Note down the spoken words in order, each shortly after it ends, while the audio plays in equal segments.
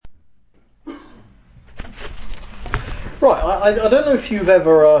Right, I don't know if you've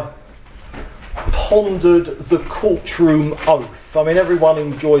ever pondered the courtroom oath. I mean, everyone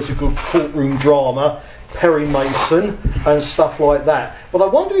enjoys a good courtroom drama, Perry Mason and stuff like that. But I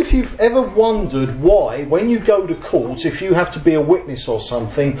wonder if you've ever wondered why, when you go to court, if you have to be a witness or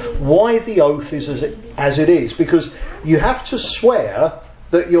something, why the oath is as it is. Because you have to swear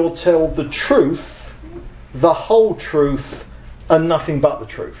that you'll tell the truth, the whole truth, and nothing but the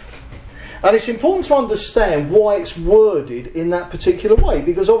truth. And it's important to understand why it's worded in that particular way,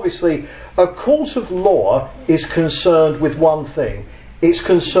 because obviously a court of law is concerned with one thing. It's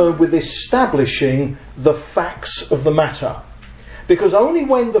concerned with establishing the facts of the matter. Because only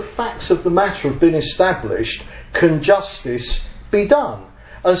when the facts of the matter have been established can justice be done.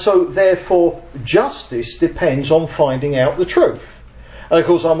 And so therefore justice depends on finding out the truth. And of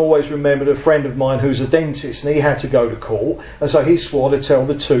course, I'm always remembered a friend of mine who's a dentist, and he had to go to court, and so he swore to tell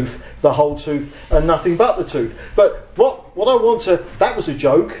the truth, the whole truth, and nothing but the truth. But what I want to... That was a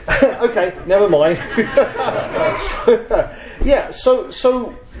joke. Okay, never mind.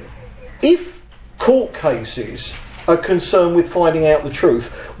 So if court cases are concerned with finding out the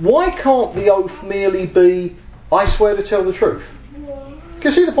truth, why can't the oath merely be, I swear to tell the truth? Can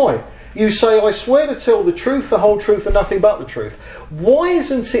you see the point? You say, I swear to tell the truth, the whole truth, and nothing but the truth. Why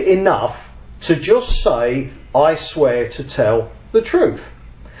isn't it enough to just say, I swear to tell the truth?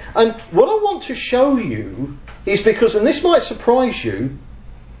 And what I want to show you is because, and this might surprise you,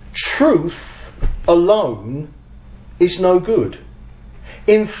 truth alone is no good.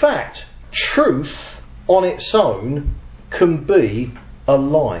 In fact, truth on its own can be a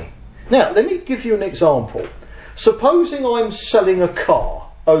lie. Now, let me give you an example. Supposing I'm selling a car.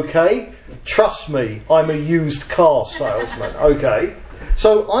 Okay, trust me, I'm a used car salesman. Okay,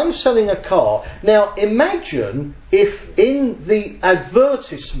 so I'm selling a car. Now imagine if in the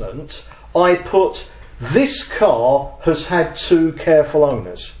advertisement I put, this car has had 2 careful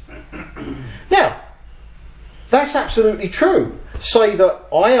owners. Now, that's absolutely true. Say that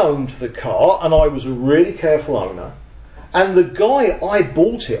I owned the car and I was a really careful owner, and the guy I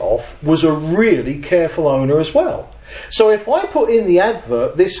bought it off was a really careful owner as well. So if I put in the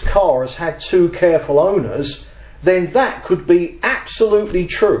advert, this car has had 2 careful owners, then that could be absolutely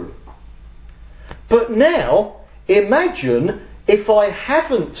true. But now, imagine if I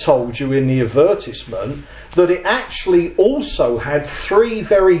haven't told you in the advertisement that it actually also had 3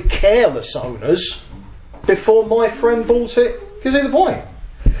 very careless owners before my friend bought it. Can you see the point?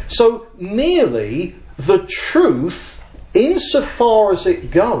 So merely the truth, insofar as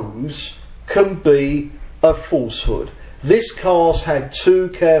it goes, can be a falsehood. This car's had 2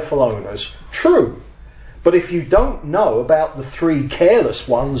 careful owners. True. But if you don't know about the 3 careless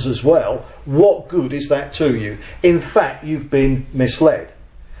ones as well, what good is that to you? In fact, you've been misled.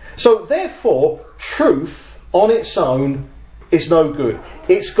 So therefore, truth on its own is no good.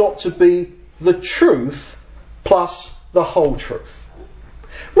 It's got to be the truth plus the whole truth.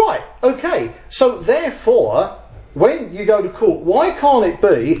 Right, okay. So therefore, when you go to court, why can't it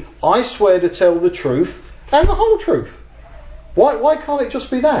be, I swear to tell the truth and the whole truth? Why can't it just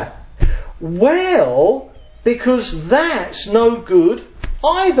be that? Well, because that's no good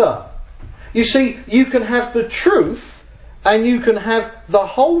either. You see, you can have the truth and you can have the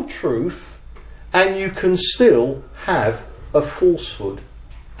whole truth and you can still have a falsehood.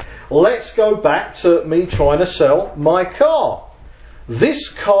 Let's go back to me trying to sell my car. This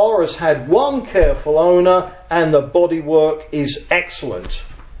car has had 1 careful owner and the bodywork is excellent.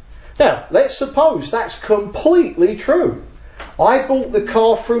 Now, let's suppose that's completely true. I bought the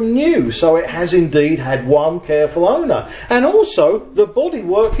car from new, so it has indeed had 1 careful owner. And also, the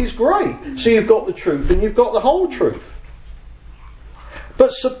bodywork is great. So you've got the truth and you've got the whole truth.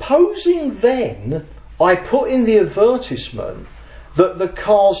 But supposing then I put in the advertisement that the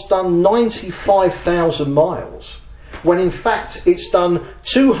car's done 95,000 miles, when in fact it's done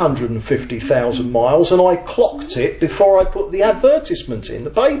 250,000 miles, and I clocked it before I put the advertisement in the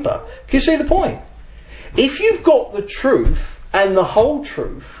paper. Can you see the point? If you've got the truth and the whole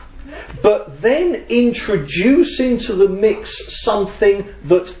truth, but then introduce into the mix something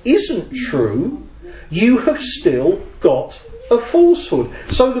that isn't true, you have still got a falsehood.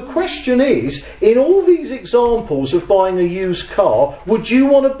 So the question is, in all these examples of buying a used car, would you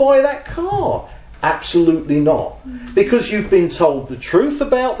want to buy that car? Absolutely not. Because you've been told the truth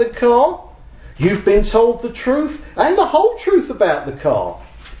about the car, you've been told the truth and the whole truth about the car,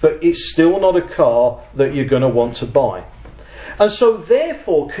 but it's still not a car that you're going to want to buy. And so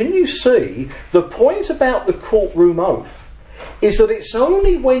therefore, can you see, the point about the courtroom oath is that it's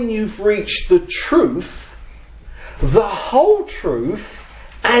only when you've reached the truth, the whole truth,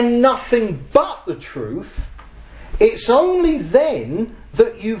 and nothing but the truth, It's only then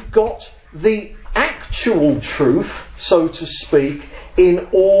that you've got the actual truth, so to speak, in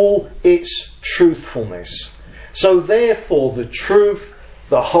all its truthfulness. So therefore the truth,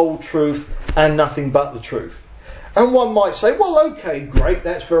 the whole truth, and nothing but the truth. And one might say, well, okay, great,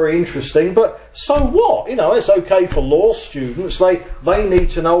 that's very interesting, but so what? You know, it's okay for law students, they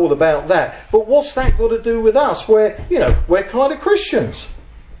need to know all about that. But what's that got to do with us? We're kind of Christians.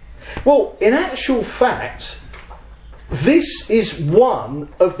 Well, in actual fact, this is one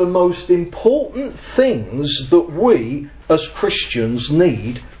of the most important things that we as Christians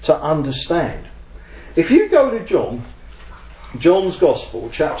need to understand. If you go to John's Gospel,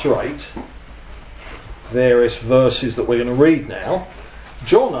 chapter 8, various verses that we're going to read now.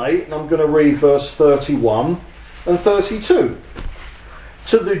 John 8, and I'm going to read verse 31 and 32.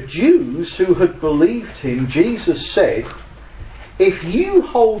 To the Jews who had believed him, Jesus said, "If you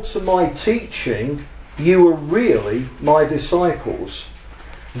hold to my teaching, you are really my disciples.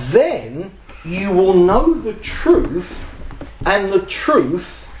 Then you will know the truth, and the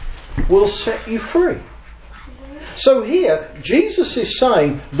truth will set you free." So here, Jesus is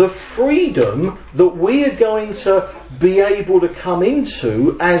saying the freedom that we are going to be able to come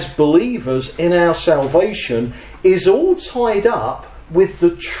into as believers in our salvation is all tied up with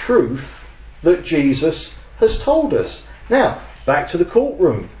the truth that Jesus has told us. Now, back to the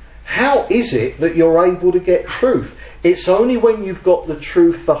courtroom. How is it that you're able to get truth? It's only when you've got the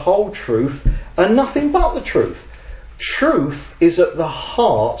truth, the whole truth, and nothing but the truth. Truth is at the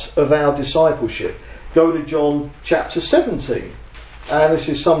heart of our discipleship. Go to John chapter 17. And this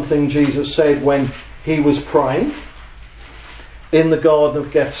is something Jesus said when he was praying in the Garden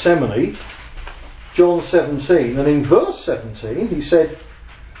of Gethsemane. John 17. And in verse 17 he said,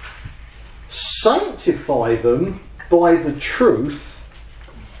 "Sanctify them by the truth.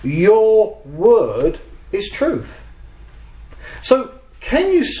 Your word is truth." So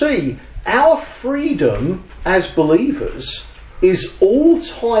can you see our freedom as believers is all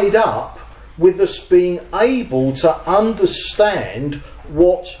tied up with us being able to understand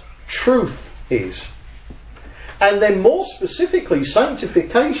what truth is. And then more specifically,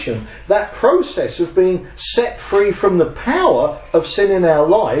 sanctification, that process of being set free from the power of sin in our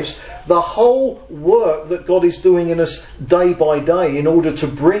lives, the whole work that God is doing in us day by day in order to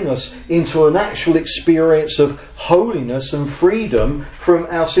bring us into an actual experience of holiness and freedom from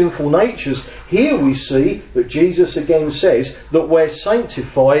our sinful natures. Here we see that Jesus again says that we're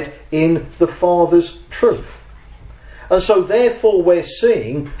sanctified in the Father's truth. And so therefore we're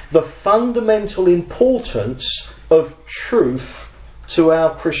seeing the fundamental importance of truth to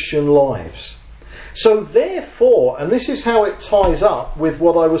our Christian lives. So therefore, and this is how it ties up with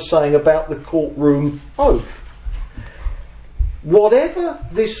what I was saying about the courtroom oath. Whatever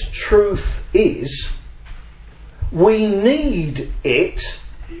this truth is, we need it,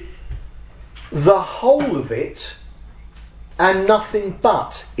 the whole of it, and nothing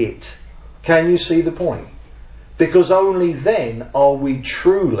but it. Can you see the point? Because only then are we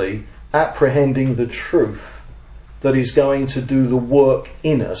truly apprehending the truth that is going to do the work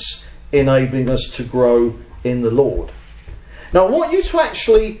in us, enabling us to grow in the Lord. Now I want you to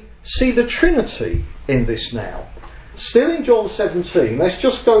actually see the Trinity in this now. Still in John 17, let's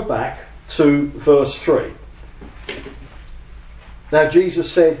just go back to verse 3. Now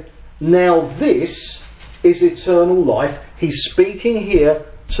Jesus said, "Now this is eternal life." He's speaking here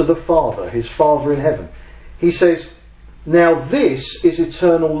to the Father, his Father in heaven. He says, "Now this is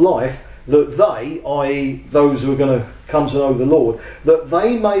eternal life, that they," i.e. those who are going to come to know the Lord, "that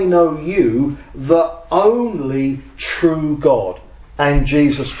they may know you, the only true God, and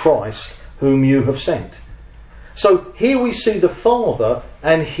Jesus Christ, whom you have sent." So here we see the Father,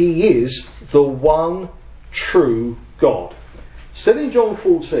 and he is the one true God. Still in John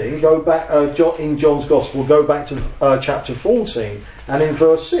 14, go back in John's Gospel, go back to chapter 14 and in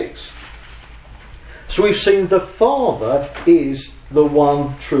verse 6. So we've seen the Father is the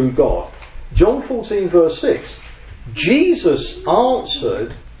one true God. John 14 verse 6. Jesus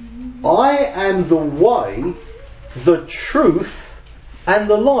answered, "I am the way, the truth, and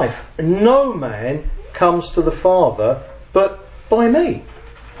the life. No man comes to the Father but by me."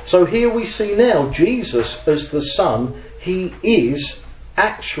 So here we see now Jesus as the Son. He is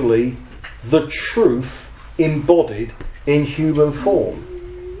actually the truth embodied in human form.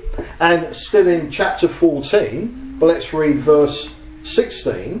 And still in chapter 14, but let's read verse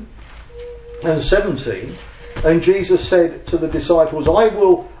 16 and 17. And Jesus said to the disciples, I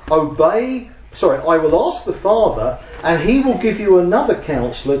will ask the Father, and he will give you another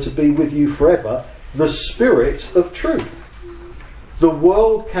counselor to be with you forever, the Spirit of truth. The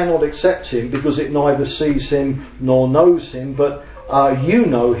world cannot accept him because it neither sees him nor knows him, but you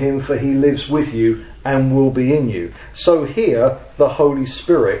know him, for he lives with you and will be in you. So here the Holy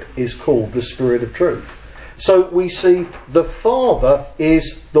Spirit is called the Spirit of truth. So we see the Father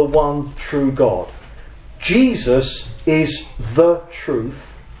is the one true God. Jesus is the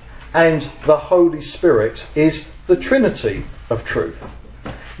truth, and the Holy Spirit is the Trinity of truth.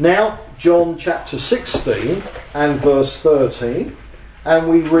 Now, John chapter 16 and verse 13, and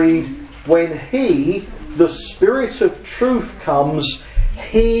we read, when he, the Spirit of truth, comes,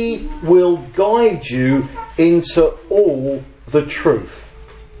 he will guide you into all the truth.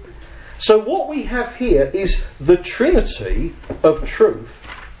 So what we have here is the Trinity of truth,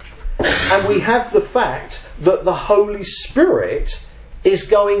 and we have the fact that the Holy Spirit is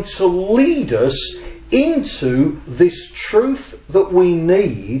going to lead us into this truth that we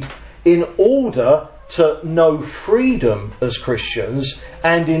need in order to know freedom as Christians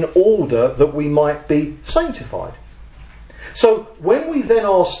and in order that we might be sanctified. So when we then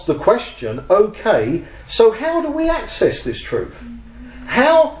ask the question, okay, so how do we access this truth?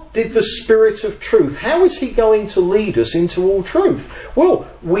 How did the Spirit of truth, how is he going to lead us into all truth? Well,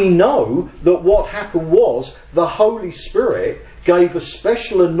 we know that what happened was the Holy Spirit gave a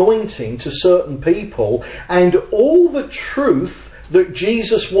special anointing to certain people, and all the truth that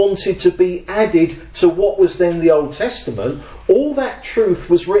Jesus wanted to be added to what was then the Old Testament, all that truth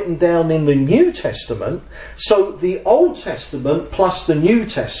was written down in the New Testament. So the Old Testament plus the New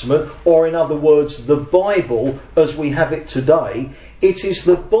Testament, or in other words, the Bible as we have it today, it is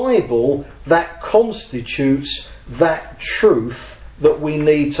the Bible that constitutes that truth that we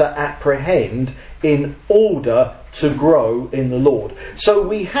need to apprehend in order to grow in the Lord. So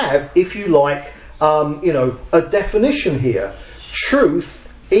we have, if you like, a definition here.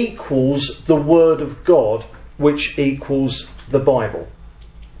 Truth equals the Word of God, which equals the Bible.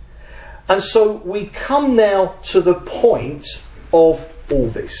 And so we come now to the point of all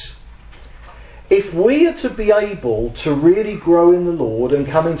this. If we are to be able to really grow in the Lord and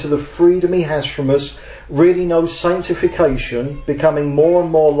come into the freedom he has from us, really know sanctification, becoming more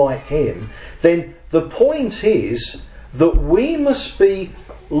and more like him, then the point is that we must be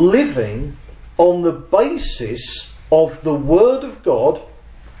living on the basis of the Word of God,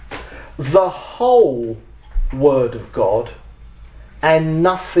 the whole Word of God, and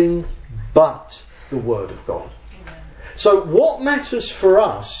nothing but the Word of God. So what matters for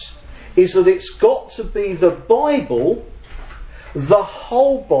us is that it's got to be the Bible, the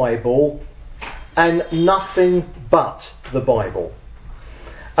whole Bible, and nothing but the Bible.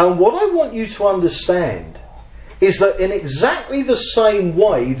 And what I want you to understand is that in exactly the same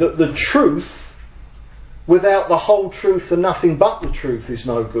way that the truth without the whole truth and nothing but the truth is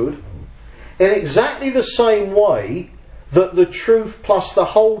no good, in exactly the same way that the truth plus the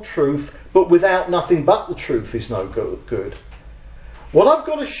whole truth but without nothing but the truth is no good. What I've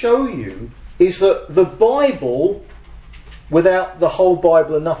got to show you is that the Bible without the whole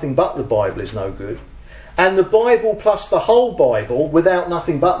Bible and nothing but the Bible is no good. And the Bible plus the whole Bible without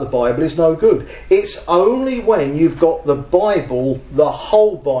nothing but the Bible is no good. It's only when you've got the Bible, the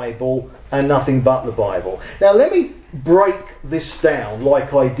whole Bible, and nothing but the Bible. Now let me break this down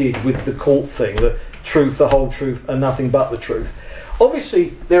like I did with the court thing, the truth, the whole truth, and nothing but the truth. Obviously,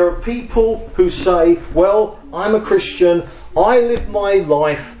 there are people who say, well, I'm a Christian, I live my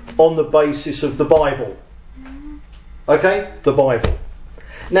life on the basis of the Bible. Okay? The Bible.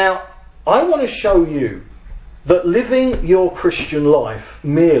 Now, I want to show you that living your Christian life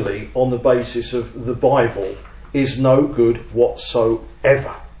merely on the basis of the Bible is no good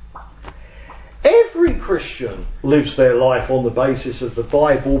whatsoever. Every Christian lives their life on the basis of the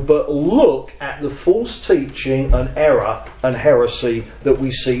Bible, but look at the false teaching and error and heresy that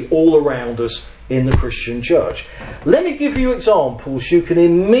we see all around us in the Christian church. Let me give you examples. You can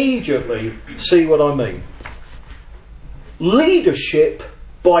immediately see what I mean. Leadership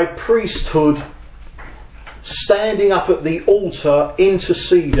by priesthood, standing up at the altar,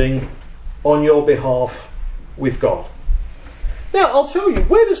 interceding on your behalf with God. Now, I'll tell you,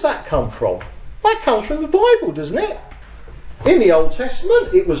 where does that come from? That comes from the Bible, doesn't it? In the Old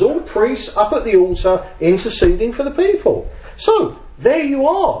Testament, it was all priests up at the altar interceding for the people. So, there you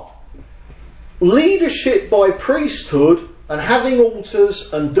are. Leadership by priesthood and having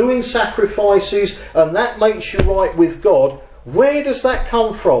altars and doing sacrifices, and that makes you right with God. Where does that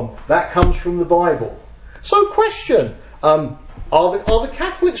come from? That comes from the Bible. So, question, are the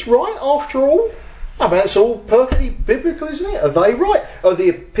Catholics right after all? I mean, it's all perfectly biblical, isn't it? Are they right? Are the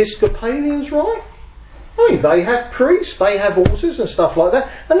Episcopalians right? I mean, they have priests, they have altars and stuff like that.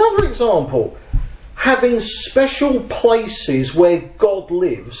 Another example, having special places where God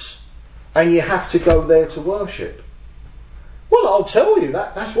lives and you have to go there to worship? Well, I'll tell you,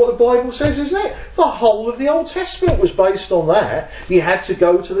 that's what the Bible says, isn't it? The whole of the Old Testament was based on that. You had to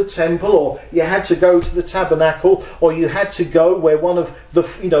go to the temple, or you had to go to the tabernacle, or you had to go where one of the,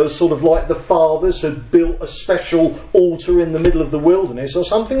 sort of like the fathers had built a special altar in the middle of the wilderness, or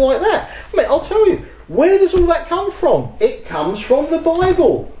something like that. I mean, I'll tell you, where does all that come from? It comes from the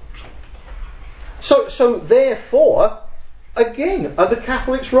Bible. So therefore, again, are the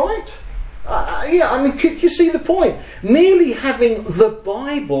Catholics right? Can you see the point? Merely having the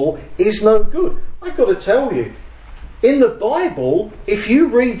Bible is no good. I've got to tell you, in the Bible, if you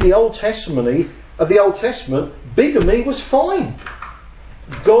read the Old Testament, bigamy was fine.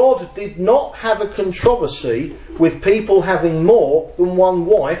 God did not have a controversy with people having more than one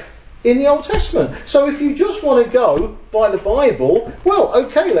wife in the Old Testament. So if you just want to go by the Bible, well,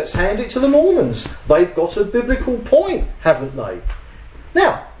 okay, let's hand it to the Mormons. They've got a biblical point, haven't they?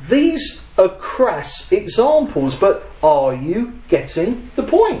 Now, these are crass examples, but are you getting the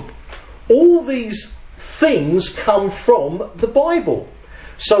point? All these things come from the Bible.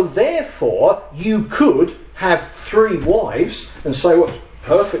 So therefore, you could have 3 wives and say, well, it's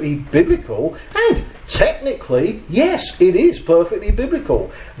perfectly biblical. And technically, yes, it is perfectly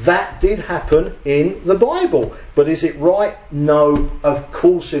biblical. That did happen in the Bible. But is it right? No, of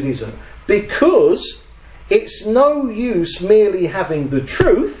course it isn't. Because it's no use merely having the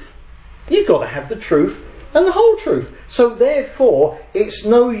truth. You've got to have the truth and the whole truth. So therefore, it's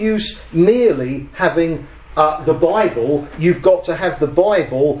no use merely having the Bible. You've got to have the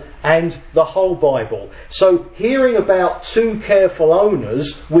Bible and the whole Bible. So hearing about 2 careful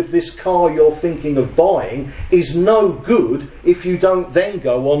owners with this car you're thinking of buying is no good if you don't then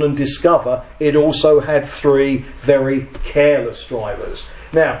go on and discover it also had 3 very careless drivers.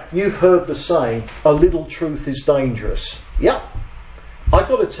 Now, you've heard the saying, a little truth is dangerous. Yep. I've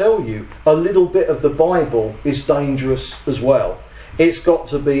got to tell you, a little bit of the Bible is dangerous as well. It's got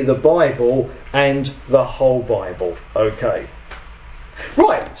to be the Bible and the whole Bible. Okay.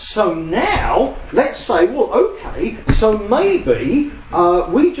 Right, so now, let's say, well, okay, so maybe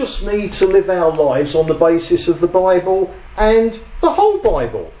we just need to live our lives on the basis of the Bible and the whole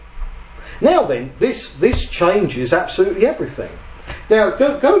Bible. Now then, this changes absolutely everything. Now,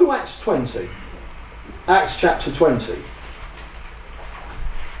 go to Acts 20. Acts chapter 20.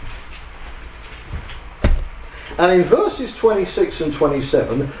 And in verses 26 and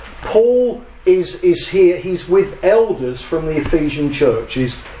 27, Paul is here. He's with elders from the Ephesian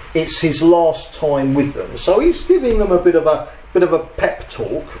churches. It's his last time with them. So he's giving them a bit of a pep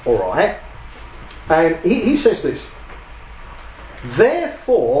talk, all right? And he says this: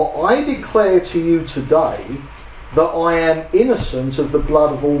 "Therefore I declare to you today that I am innocent of the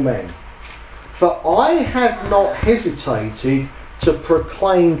blood of all men. For I have not hesitated to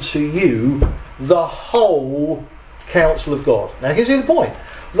proclaim to you the whole counsel of God." Now here's the point.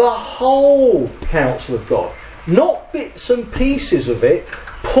 The whole counsel of God. Not bits and pieces of it.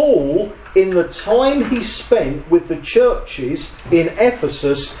 Paul, in the time he spent with the churches in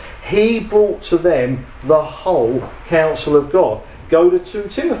Ephesus, he brought to them the whole counsel of God. Go to 2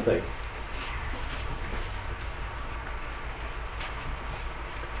 Timothy.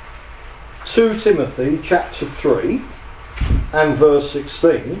 2 Timothy chapter 3 and verse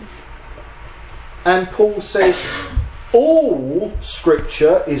 16. And Paul says, all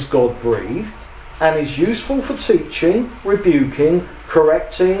scripture is God-breathed and is useful for teaching, rebuking,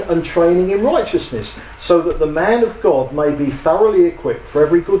 correcting and training in righteousness, so that the man of God may be thoroughly equipped for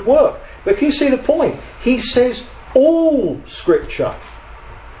every good work. But can you see the point? He says all scripture.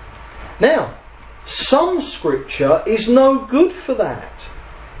 Now, some scripture is no good for that.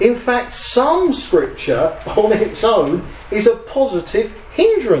 In fact, some scripture on its own is a positive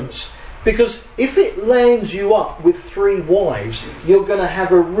hindrance. Because if it lands you up with 3 wives, you're going to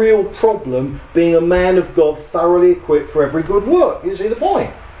have a real problem being a man of God thoroughly equipped for every good work. You see the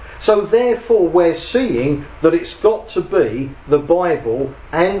point? So therefore we're seeing that it's got to be the Bible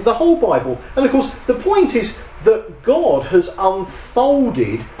and the whole Bible. And of course the point is that God has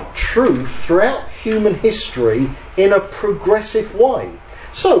unfolded truth throughout human history in a progressive way.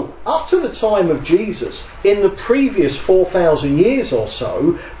 So, up to the time of Jesus, in the previous 4,000 years or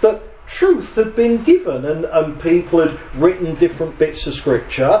so, that truth had been given and people had written different bits of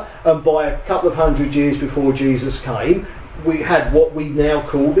scripture, and by a couple of 100 years before Jesus came, we had what we now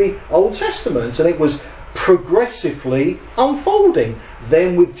call the Old Testament, and it was progressively unfolding.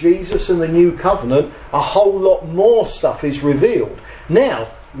 Then with Jesus and the New Covenant, a whole lot more stuff is revealed. Now,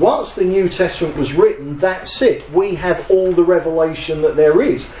 once the New Testament was written, that's it. We have all the revelation that there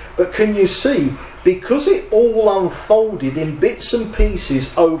is. But can you see, because it all unfolded in bits and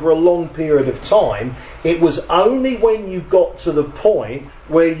pieces over a long period of time, it was only when you got to the point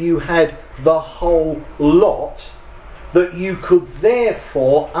where you had the whole lot that you could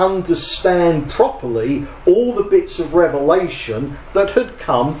therefore understand properly all the bits of revelation that had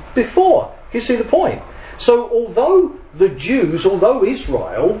come before. You see the point? So although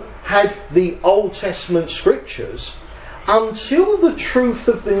Israel had the Old Testament scriptures, until the truth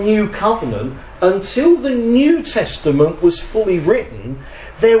of the New Covenant, until the New Testament was fully written,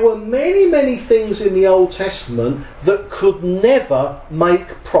 there were many, many things in the Old Testament that could never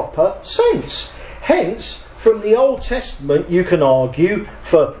make proper sense. Hence, from the Old Testament, you can argue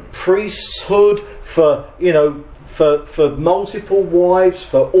for priesthood, for multiple wives,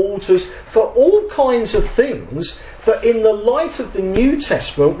 for altars, for all kinds of things that in the light of the New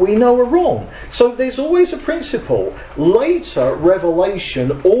Testament we know are wrong. So there's always a principle. Later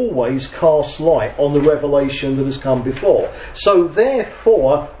revelation always casts light on the revelation that has come before. So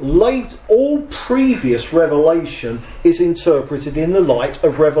therefore, all previous revelation is interpreted in the light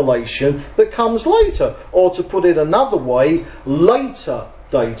of revelation that comes later. Or to put it another way, later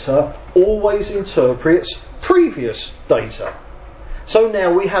data always interprets previous data. So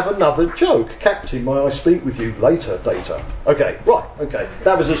now we have another joke. Captain, may I speak with you later, data? Okay, right, okay.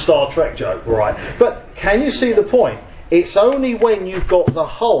 That was a Star Trek joke, right. But can you see the point? It's only when you've got the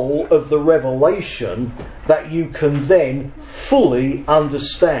whole of the revelation that you can then fully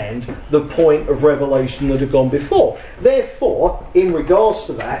understand the point of revelation that had gone before. Therefore, in regards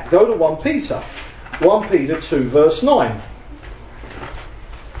to that, go to 1 Peter. 1 Peter 2 verse 9.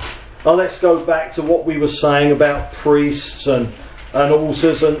 Now let's go back to what we were saying about priests and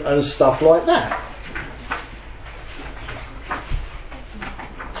altars and stuff like that.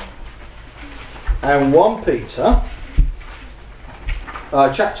 And 1 Peter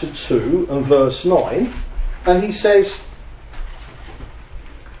chapter 2 and verse 9, and he says,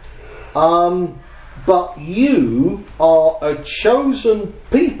 but you are a chosen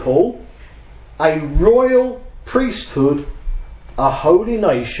people, a royal priesthood, a holy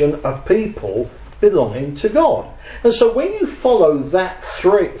nation, a people belonging to God. And so when you follow that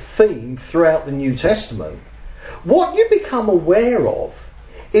theme throughout the New Testament, what you become aware of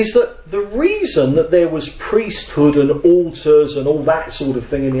is that the reason that there was priesthood and altars and all that sort of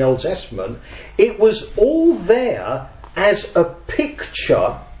thing in the Old Testament, it was all there as a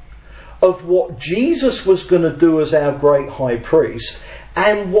picture of what Jesus was going to do as our great high priest,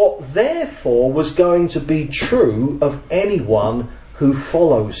 and what therefore was going to be true of anyone who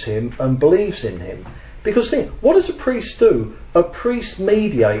follows him and believes in him. Because think, what does a priest do? A priest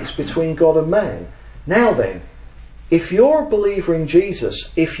mediates between God and man. Now then, if you're a believer in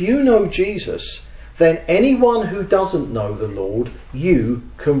Jesus, if you know Jesus, then anyone who doesn't know the Lord, you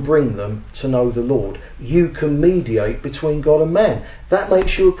can bring them to know the Lord. You can mediate between God and man. That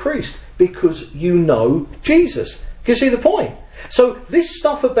makes you a priest because you know Jesus. Can you see the point? So this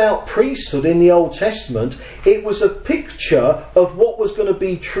stuff about priesthood in the Old Testament, it was a picture of what was going to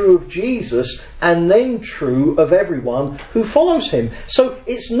be true of Jesus and then true of everyone who follows him. So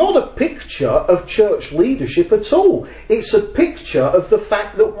it's not a picture of church leadership at all. It's a picture of the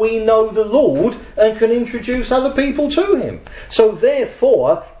fact that we know the Lord and can introduce other people to him. So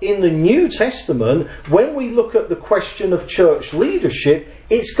therefore, in the New Testament, when we look at the question of church leadership,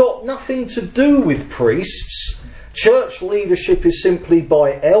 it's got nothing to do with priests. Church leadership is simply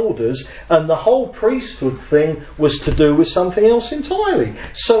by elders, and the whole priesthood thing was to do with something else entirely.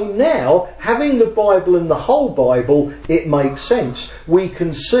 So now, having the Bible and the whole Bible, it makes sense. We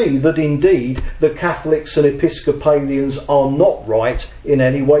can see that indeed the Catholics and Episcopalians are not right in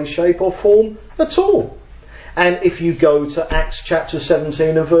any way, shape or form at all. And if you go to Acts chapter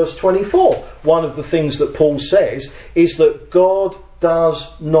 17 and verse 24, one of the things that Paul says is that God does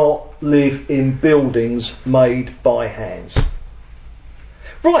not live in buildings made by hands.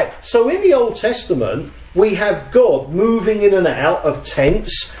 Right, so in the Old Testament, we have God moving in and out of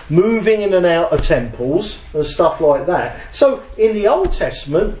tents, moving in and out of temples and stuff like that. So in the Old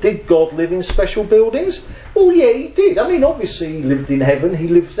Testament, did God live in special buildings? Well, yeah, he did. I mean, obviously he lived in heaven, he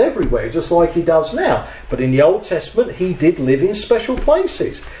lives everywhere, just like he does now. But in the Old Testament, he did live in special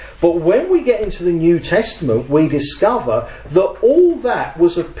places. But when we get into the New Testament, we discover that all that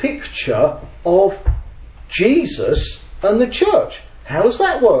was a picture of Jesus and the church. How does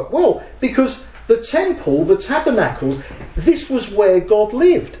that work? Well, because the temple, the tabernacle, this was where God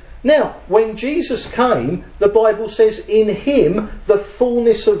lived. Now, when Jesus came, the Bible says in him the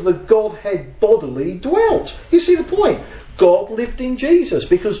fullness of the Godhead bodily dwelt. You see the point? God lived in Jesus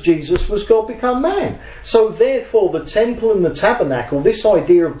because Jesus was God become man. So therefore the temple and the tabernacle, this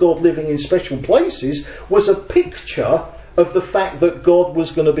idea of God living in special places, was a picture of the fact that God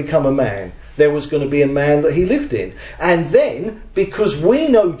was going to become a man. There was going to be a man that he lived in. And then, because we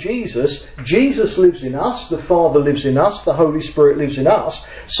know Jesus, Jesus lives in us, the Father lives in us, the Holy Spirit lives in us.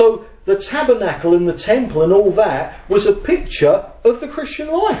 So the tabernacle and the temple and all that was a picture of the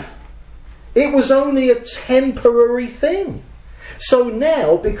Christian life. It was only a temporary thing. So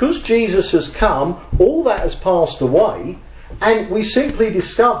now, because Jesus has come, all that has passed away, and we simply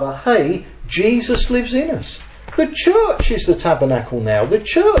discover, hey, Jesus lives in us. The church is the tabernacle now. The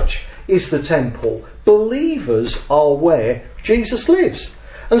church is the temple. Believers are where Jesus lives.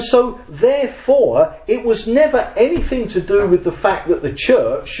 And so, therefore, it was never anything to do with the fact that the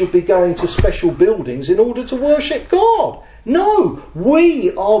church should be going to special buildings in order to worship God. No, we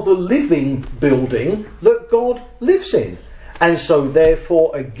are the living building that God lives in. And so,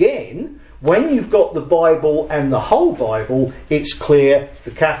 therefore, again, when you've got the Bible and the whole Bible, it's clear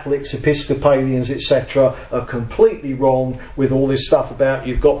the Catholics, Episcopalians, etc. are completely wrong with all this stuff about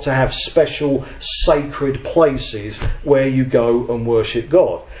you've got to have special sacred places where you go and worship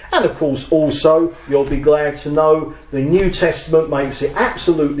God. And of course also, you'll be glad to know, the New Testament makes it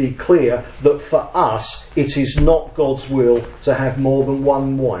absolutely clear that for us it is not God's will to have more than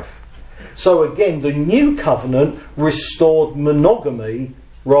one wife. So again, the New Covenant restored monogamy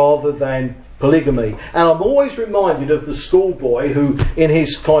rather than polygamy. And I'm always reminded of the schoolboy who, in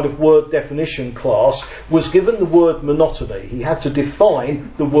his kind of word definition class, was given the word monotony. He had to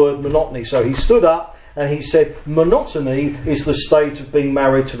define the word monotony. So he stood up and he said, monotony is the state of being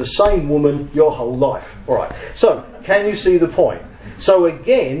married to the same woman your whole life. Alright, so can you see the point? So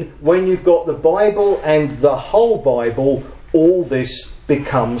again, when you've got the Bible and the whole Bible, all this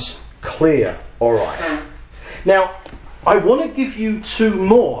becomes clear. Alright. Now, I want to give you two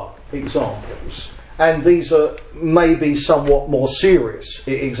more examples, and these are maybe somewhat more serious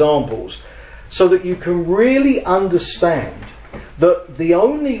examples, so that you can really understand that the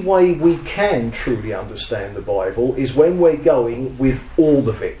only way we can truly understand the Bible is when we're going with all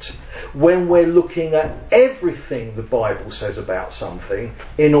of it, when we're looking at everything the Bible says about something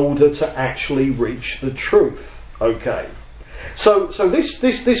in order to actually reach the truth. Okay. So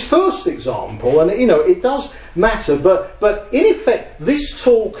this first example, and it does matter, but in effect this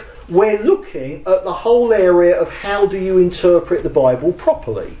talk, we're looking at the whole area of how do you interpret the Bible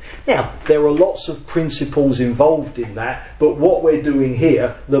properly. Now, there are lots of principles involved in that, but what we're doing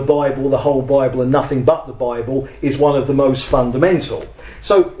here, the Bible, the whole Bible and nothing but the Bible, is one of the most fundamental.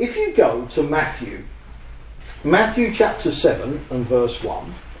 So if you go to Matthew chapter 7 and verse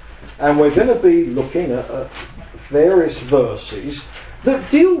 1, and we're going to be looking at various verses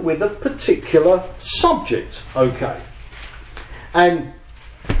that deal with a particular subject. Okay. And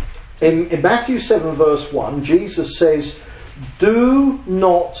in Matthew 7 verse 1, Jesus says, do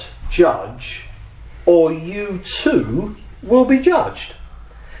not judge, or you too will be judged.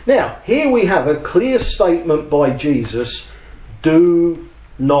 Now, here we have a clear statement by Jesus, do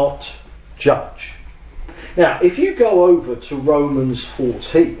not judge. Now, if you go over to Romans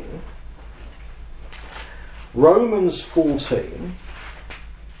 14,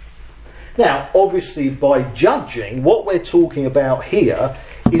 now obviously by judging, what we're talking about here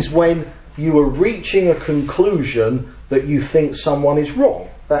is when you are reaching a conclusion that you think someone is wrong.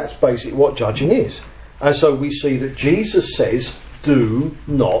 That's basically what judging is. And so we see that Jesus says, do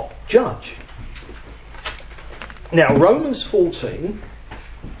not judge. Now Romans 14,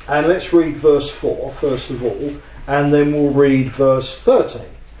 and let's read verse 4 first of all, and then we'll read verse 13.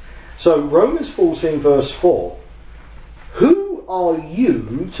 So Romans 14 verse 4. Who are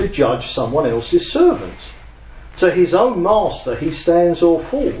you to judge someone else's servant? To his own master he stands or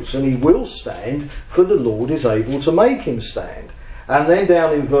falls, and he will stand, for the Lord is able to make him stand. And then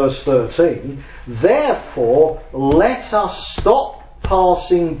down in verse 13, therefore let us stop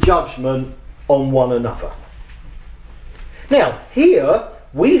passing judgment on one another. Now here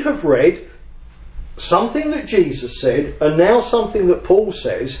we have read something that Jesus said, and now something that Paul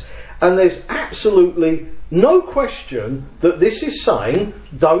says, and there's absolutely no question that this is saying,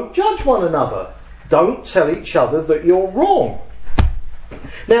 don't judge one another. Don't tell each other that you're wrong.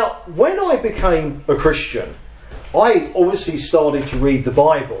 Now, when I became a Christian, I obviously started to read the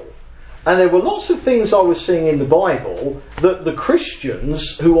Bible. And there were lots of things I was seeing in the Bible that the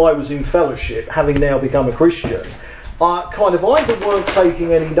Christians who I was in fellowship, having now become a Christian, kind of either weren't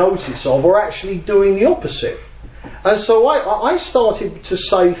taking any notice of or actually doing the opposite. And so I started to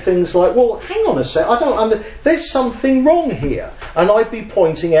say things like, well, hang on a sec, there's something wrong here. And I'd be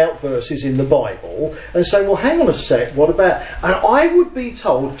pointing out verses in the Bible and saying, well, hang on a sec, what about... And I would be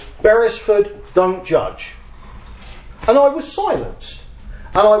told, Beresford, don't judge. And I was silenced.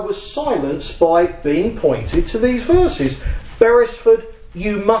 And I was silenced by being pointed to these verses. Beresford,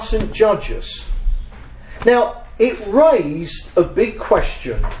 you mustn't judge us. Now, it raised a big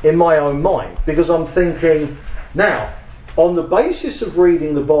question in my own mind, because I'm thinking, now, on the basis of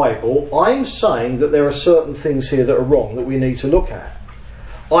reading the Bible, I'm saying that there are certain things here that are wrong that we need to look at.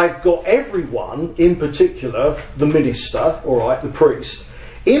 I've got everyone, in particular, the minister, the priest,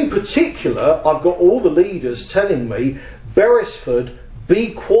 in particular, I've got all the leaders telling me, Beresford,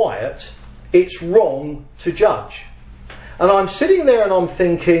 be quiet, it's wrong to judge. And I'm sitting there and I'm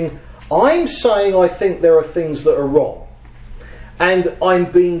thinking, I'm saying I think there are things that are wrong. And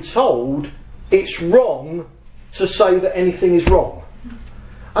I'm being told it's wrong to say that anything is wrong.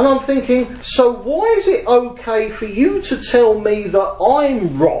 And I'm thinking, so why is it okay for you to tell me that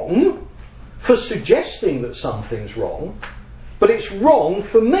I'm wrong for suggesting that something's wrong, but it's wrong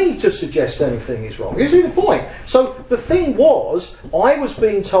for me to suggest anything is wrong? You see the point? So the thing was, I was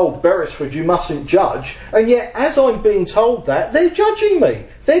being told, Beresford, you mustn't judge, and yet as I'm being told that, they're judging me.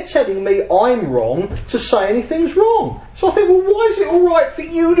 They're telling me I'm wrong to say anything's wrong. So I think, well, why is it all right for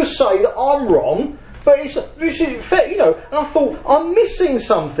you to say that I'm wrong, but this is fair, And I thought, I'm missing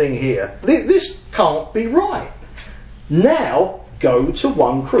something here. This can't be right. Now, go to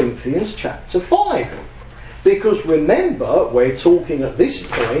 1 Corinthians chapter 5. Because remember, we're talking at this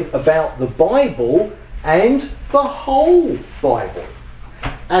point about the Bible and the whole Bible.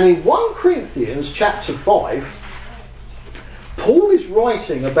 And in 1 Corinthians chapter 5, Paul is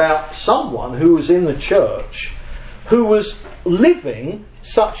writing about someone who was in the church who was living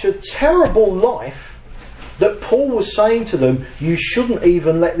such a terrible life that Paul was saying to them, you shouldn't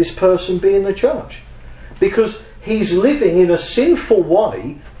even let this person be in the church. Because he's living in a sinful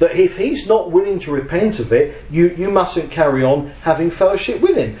way that if he's not willing to repent of it, you mustn't carry on having fellowship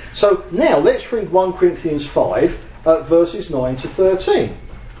with him. So now let's read 1 Corinthians 5, verses 9 to 13.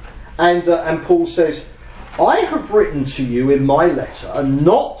 And Paul says, I have written to you in my letter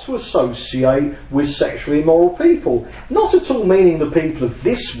not to associate with sexually immoral people, not at all meaning the people of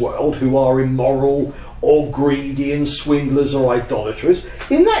this world who are immoral or greedy and swindlers or idolaters.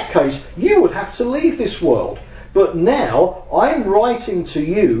 In that case, you would have to leave this world. But now I'm writing to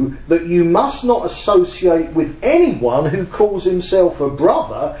you that you must not associate with anyone who calls himself a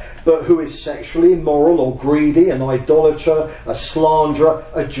brother, but who is sexually immoral or greedy, an idolater, a slanderer,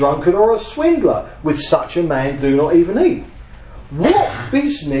 a drunkard or a swindler. With such a man do not even eat. What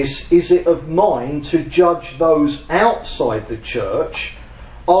business is it of mine to judge those outside the church?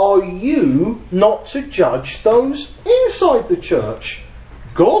 Are you not to judge those inside the church?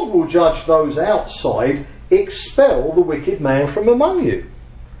 God will judge those outside. Expel the wicked man from among you.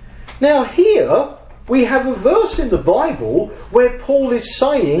 Now here we have a verse in the Bible where Paul is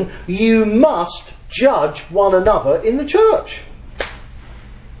saying you must judge one another in the church.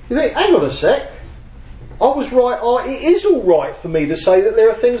 You think, hang on a sec, I was right, it is all right for me to say that there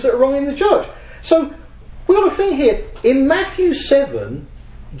are things that are wrong in the church. So we've got a thing here. In Matthew 7,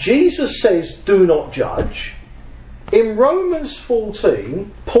 Jesus says do not judge. In Romans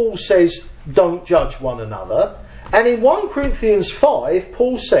 14, Paul says don't judge one another. And in 1 Corinthians 5,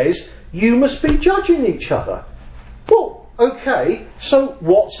 Paul says you must be judging each other. Well, okay, so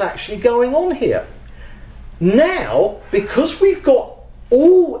what's actually going on here? Now, because we've got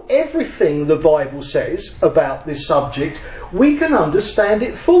everything the Bible says about this subject, we can understand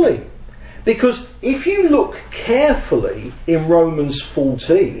it fully. Because if you look carefully in Romans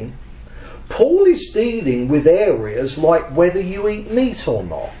 14, Paul is dealing with areas like whether you eat meat or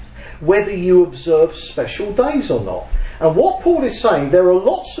not, whether you observe special days or not. And what Paul is saying, there are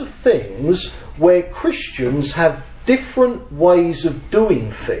lots of things where Christians have different ways of doing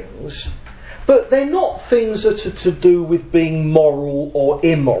things, but they're not things that are to do with being moral or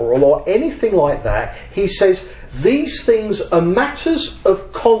immoral or anything like that. He says these things are matters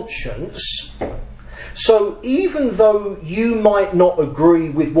of conscience. So even though you might not agree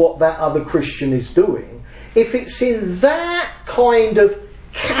with what that other Christian is doing, if it's in that kind of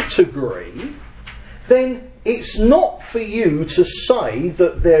category, then it's not for you to say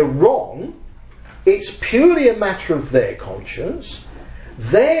that they're wrong. It's purely a matter of their conscience.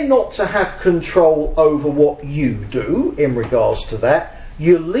 They're not to have control over what you do in regards to that.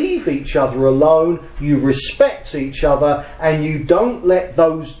 You leave each other alone, you respect each other, and you don't let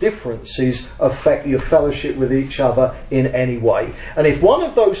those differences affect your fellowship with each other in any way. And if one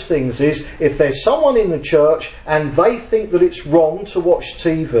of those things is, if there's someone in the church and they think that it's wrong to watch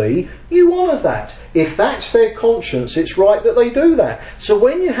TV, you honour that. If that's their conscience, it's right that they do that. So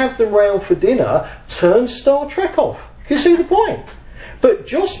when you have them round for dinner, turn Star Trek off. You see the point? But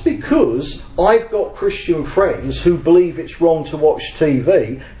just because I've got Christian friends who believe it's wrong to watch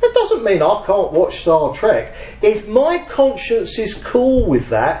TV, that doesn't mean I can't watch Star Trek. If my conscience is cool with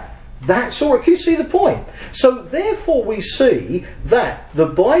that, that's all right. Can you see the point? So therefore we see that the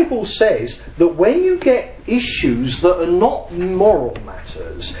Bible says that when you get issues that are not moral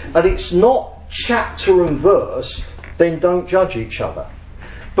matters, and it's not chapter and verse, then don't judge each other.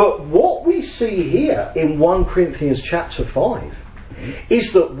 But what we see here in 1 Corinthians chapter 5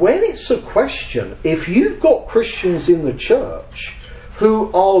 is that when it's a question, if you've got Christians in the church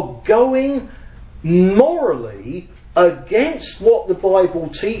who are going morally against what the Bible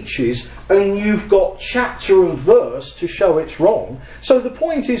teaches, and you've got chapter and verse to show it's wrong. So the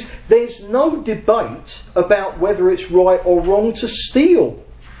point is, there's no debate about whether it's right or wrong to steal.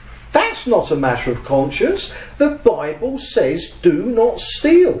 That's not a matter of conscience. The Bible says do not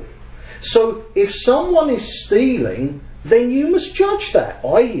steal. So if someone is stealing, then you must judge that,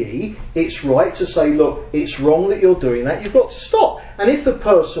 i.e. it's right to say, look, it's wrong that you're doing that, you've got to stop. And if the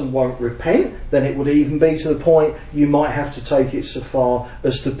person won't repent, then it would even be to the point you might have to take it so far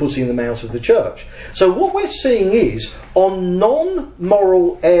as to putting them out of the church. So what we're seeing is, on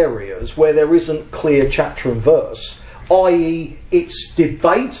non-moral areas where there isn't clear chapter and verse, i.e. it's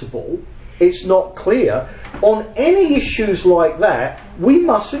debatable, it's not clear, on any issues like that, we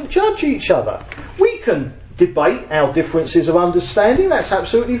mustn't judge each other. We can debate our differences of understanding, that's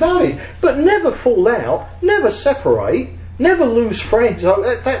absolutely valid, but never fall out, never separate, never lose friends.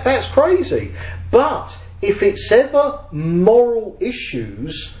 That's crazy. But if it's ever moral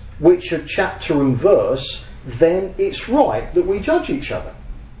issues which are chapter and verse, then it's right that we judge each other.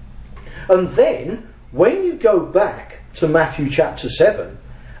 And then when you go back to Matthew chapter 7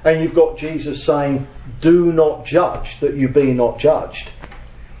 and you've got Jesus saying, do not judge that you be not judged,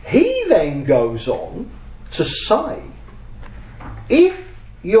 he then goes on to say, if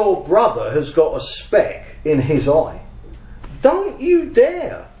your brother has got a speck in his eye, don't you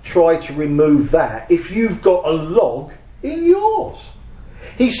dare try to remove that if you've got a log in yours.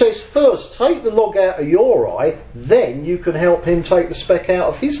 He says, first take the log out of your eye, then you can help him take the speck out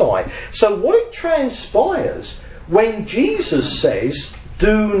of his eye. So what it transpires when Jesus says,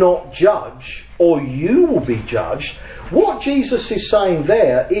 do not judge or you will be judged, what Jesus is saying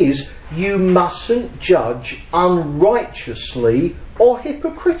there is, you mustn't judge unrighteously or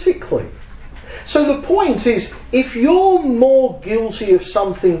hypocritically. So the point is, if you're more guilty of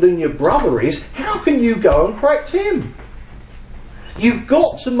something than your brother is, how can you go and correct him? You've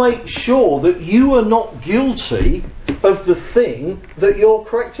got to make sure that you are not guilty of the thing that you're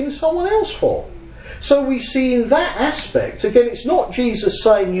correcting someone else for. So we see in that aspect, again, it's not Jesus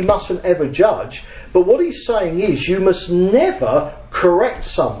saying you mustn't ever judge, but what he's saying is you must never correct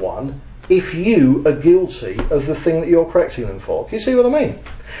someone if you are guilty of the thing that you're correcting them for. Can you see what I mean?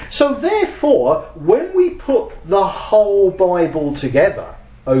 So therefore, when we put the whole Bible together,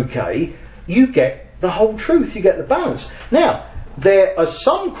 okay, you get the whole truth, you get the balance. Now, there are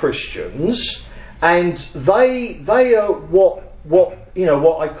some Christians, and they are what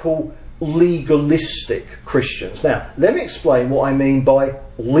I call legalistic Christians. Now, let me explain what I mean by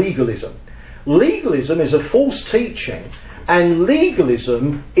legalism. Legalism is a false teaching, and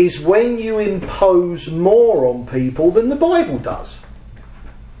legalism is when you impose more on people than the Bible does.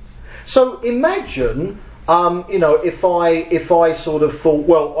 So imagine, if I sort of thought,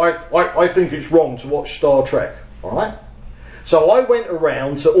 well, I think it's wrong to watch Star Trek, all right? So I went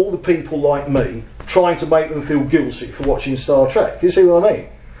around to all the people like me, trying to make them feel guilty for watching Star Trek. You see what I mean?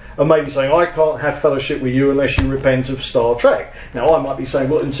 And maybe saying, I can't have fellowship with you unless you repent of Star Trek. Now I might be saying,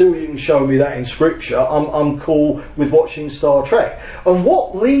 well, until you can show me that in Scripture, I'm cool with watching Star Trek. And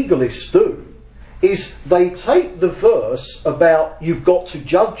what legalists do is they take the verse about you've got to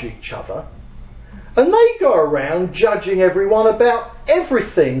judge each other, and they go around judging everyone about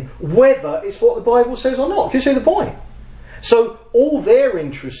everything, whether it's what the Bible says or not. Can you see the point? So all they're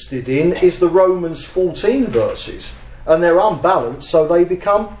interested in is the Romans 14 verses. And they're unbalanced, so they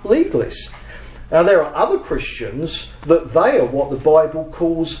become legalists. Now there are other Christians that they are what the Bible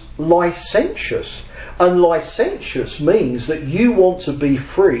calls licentious. And licentious means that you want to be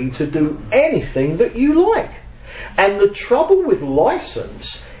free to do anything that you like. And the trouble with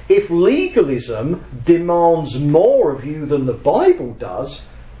license If legalism demands more of you than the Bible does,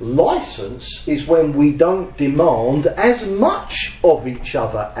 license is when we don't demand as much of each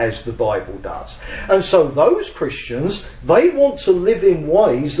other as the Bible does. And so those Christians, they want to live in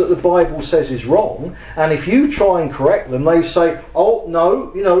ways that the Bible says is wrong, and if you try and correct them, they say, oh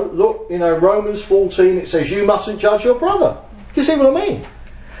no, look, Romans 14, it says you mustn't judge your brother. You see what I mean?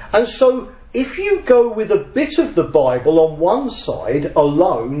 And so if you go with a bit of the Bible on one side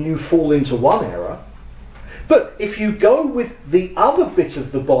alone, you fall into one error. But if you go with the other bit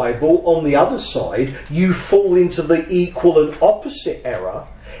of the Bible on the other side, you fall into the equal and opposite error.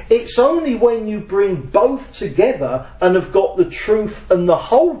 It's only when you bring both together and have got the truth and the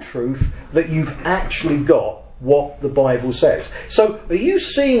whole truth that you've actually got what the Bible says. So are you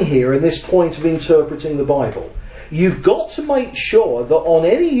seeing here in this point of interpreting the Bible? You've got to make sure that on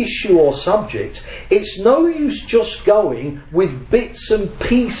any issue or subject, it's no use just going with bits and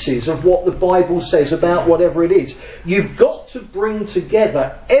pieces of what the Bible says about whatever it is. You've got to bring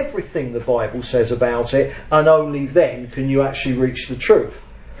together everything the Bible says about it, and only then can you actually reach the truth.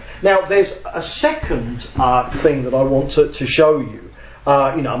 Now, there's a second thing that I want to show you.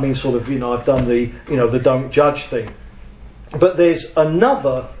 I've done the don't judge thing. But there's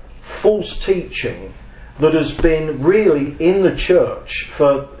another false teaching that has been really in the church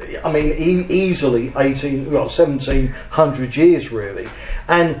for, easily 1700 years really.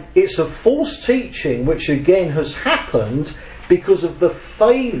 And it's a false teaching which again has happened because of the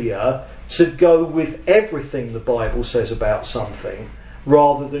failure to go with everything the Bible says about something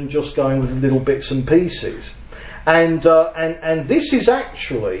rather than just going with little bits and pieces. And this is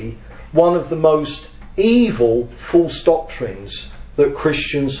actually one of the most evil false doctrines that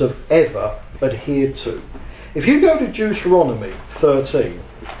Christians have ever adhered to. If you go to Deuteronomy 13,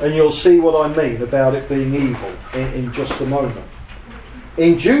 and you'll see what I mean about it being evil in just a moment.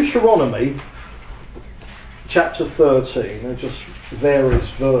 In Deuteronomy chapter 13, there are just various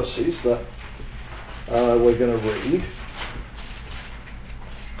verses that we're going to read.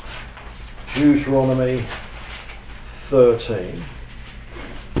 Deuteronomy 13.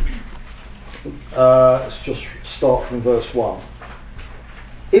 Let's just start from verse 1.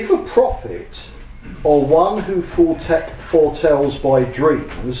 If a prophet or one who foretells by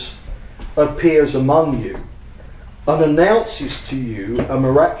dreams appears among you and announces to you a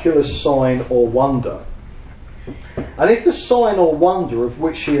miraculous sign or wonder, and if the sign or wonder of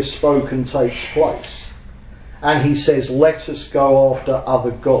which he has spoken takes place, and he says, let us go after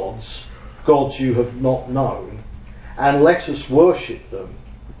other gods you have not known, and let us worship them,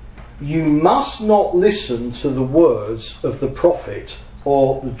 you must not listen to the words of the prophet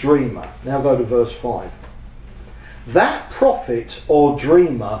or the dreamer. Now go to verse 5. That prophet or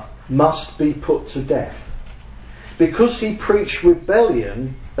dreamer must be put to death, because he preached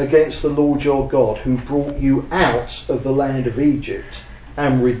rebellion against the Lord your God, who brought you out of the land of Egypt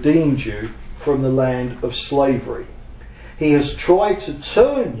and redeemed you from the land of slavery. He has tried to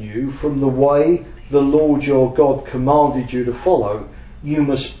turn you from the way the Lord your God commanded you to follow. You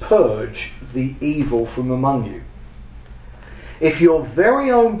must purge the evil from among you. If your very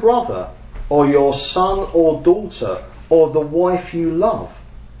own brother or your son or daughter or the wife you love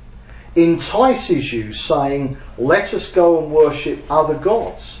entices you, saying, let us go and worship other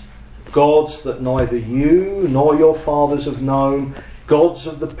gods that neither you nor your fathers have known, gods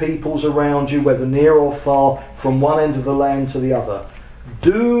of the peoples around you, whether near or far, from one end of the land to the other,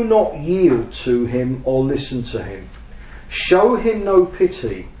 do not yield to him or listen to him. Show him no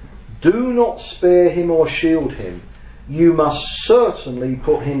pity. Do not spare him or shield him. You must certainly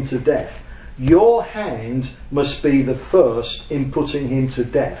put him to death. Your hand must be the first in putting him to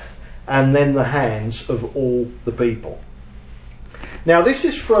death, and then the hands of all the people. Now this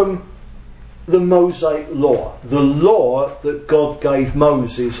is from the Mosaic law, the law that God gave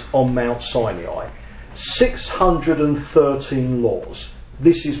Moses on Mount Sinai. 613 laws.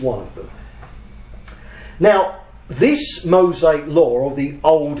 This is one of them. Now, this Mosaic law, or the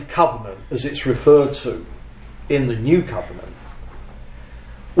Old Covenant as it's referred to in the New Covenant,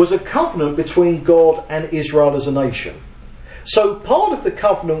 was a covenant between God and Israel as a nation. So part of the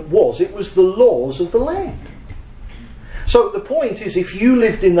covenant was the laws of the land. So the point is, if you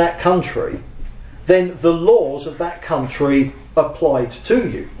lived in that country, then the laws of that country applied to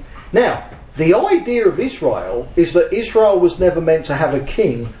you. Now, the idea of Israel is that Israel was never meant to have a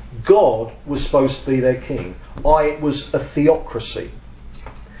king. God was supposed to be their king. It was a theocracy.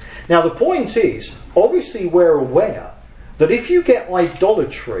 Now the point is, obviously we're aware that if you get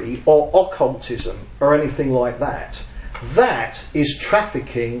idolatry or occultism or anything like that, that is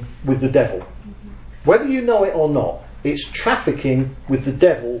trafficking with the devil. Whether you know it or not, It's trafficking with the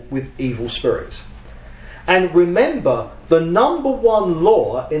devil, with evil spirits. And remember, the number one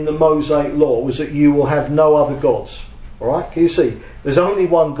law in the Mosaic law was that you will have no other gods. Alright, can you see? There's only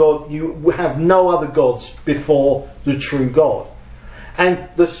one God. You have no other gods before the true God. And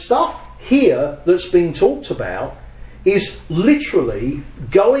the stuff here that's being talked about is literally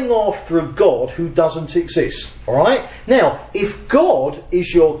going after a God who doesn't exist. Alright? Now, if God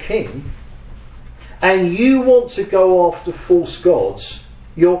is your king and you want to go after false gods,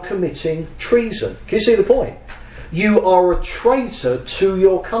 you're committing treason. Can you see the point? You are a traitor to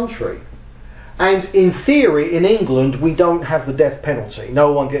your country. And in theory, in England, we don't have the death penalty.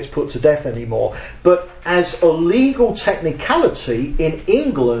 No one gets put to death anymore. But as a legal technicality, in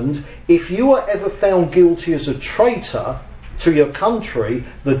England, if you are ever found guilty as a traitor to your country,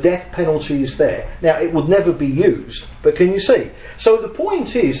 the death penalty is there. Now, it would never be used, but can you see? So the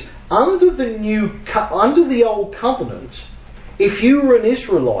point is, under the old covenant, if you were an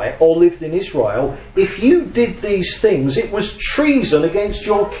Israelite or lived in Israel, if you did these things, it was treason against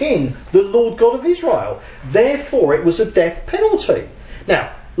your king, the Lord God of Israel. Therefore, it was a death penalty.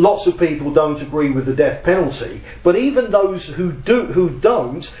 Now, lots of people don't agree with the death penalty, but even those who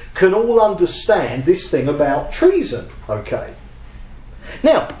don't can all understand this thing about treason. Okay.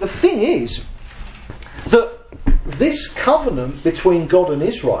 Now, the thing is that this covenant between God and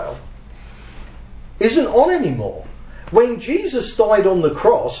Israel isn't on anymore. When Jesus died on the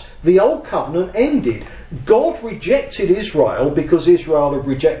cross, the old covenant ended. God rejected Israel because Israel had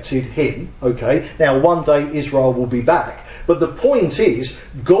rejected him. Okay, now one day Israel will be back. But the point is,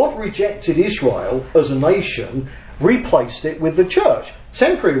 God rejected Israel as a nation, replaced it with the church.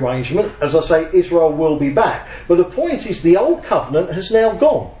 Temporary arrangement, as I say, Israel will be back. But the point is, the old covenant has now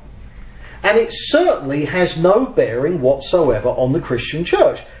gone. And it certainly has no bearing whatsoever on the Christian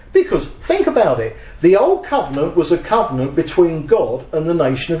church. Because, think about it, the old covenant was a covenant between God and the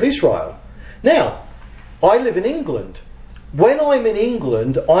nation of Israel. Now, I live in England. When I'm in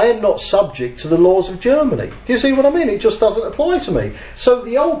England, I am not subject to the laws of Germany. Do you see what I mean? It just doesn't apply to me. So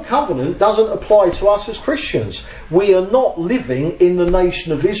the old covenant doesn't apply to us as Christians. We are not living in the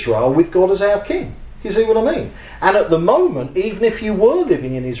nation of Israel with God as our king. Do you see what I mean? And at the moment, even if you were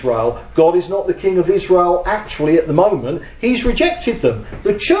living in Israel, God is not the king of Israel actually at the moment. He's rejected them.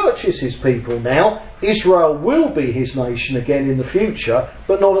 The church is his people now. Israel will be his nation again in the future,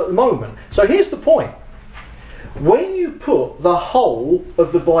 but not at the moment. So here's the point. When you put the whole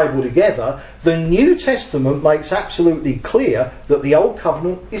of the Bible together, the New Testament makes absolutely clear that the Old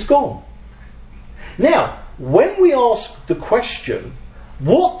Covenant is gone. Now, when we ask the question,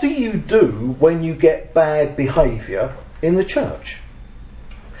 what do you do when you get bad behaviour in the church?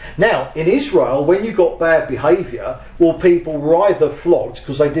 Now, in Israel, when you got bad behaviour, well, people were either flogged,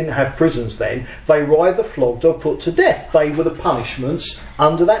 because they didn't have prisons then, they were either flogged or put to death. They were the punishments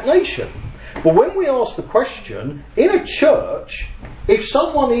under that nation. But when we ask the question, in a church, if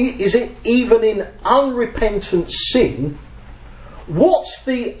someone is even in unrepentant sin, what's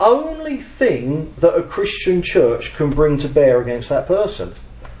the only thing that a Christian church can bring to bear against that person?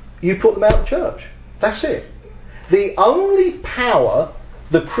 You put them out of church. That's it. The only power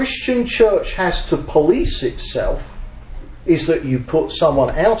the Christian church has to police itself is that you put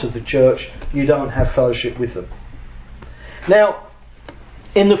someone out of the church, you don't have fellowship with them. Now,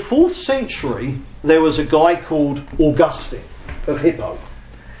 in the 4th century, there was a guy called Augustine of Hippo.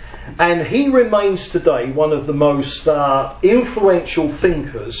 And he remains today one of the most influential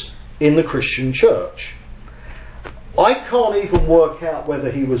thinkers in the Christian church. I can't even work out whether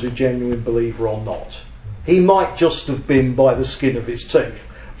he was a genuine believer or not. He might just have been by the skin of his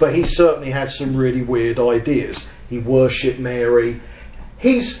teeth, but he certainly had some really weird ideas. He worshipped Mary.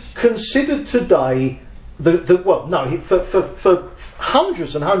 He's considered today, for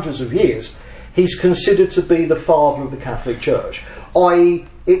hundreds and hundreds of years, he's considered to be the father of the Catholic Church. i.e.,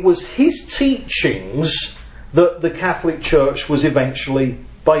 it was his teachings that the Catholic Church was eventually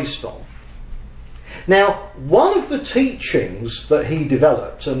based on. Now, one of the teachings that he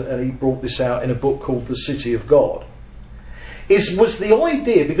developed, and he brought this out in a book called The City of God, was the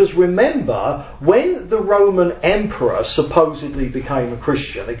idea, because remember, when the Roman emperor supposedly became a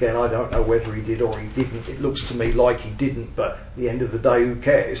Christian, again, I don't know whether he did or he didn't, it looks to me like he didn't, but at the end of the day, who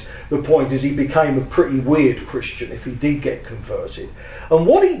cares? The point is, he became a pretty weird Christian if he did get converted. And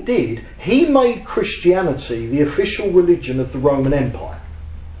what he did, he made Christianity the official religion of the Roman Empire.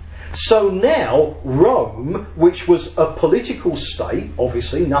 So now Rome, which was a political state,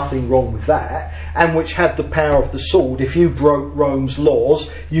 obviously nothing wrong with that, and which had the power of the sword, if you broke Rome's laws,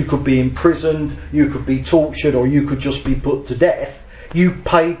 you could be imprisoned, you could be tortured, or you could just be put to death. You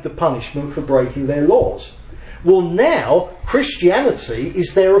paid the punishment for breaking their laws. Well, now Christianity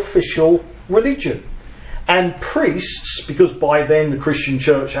is their official religion. And priests, because by then the Christian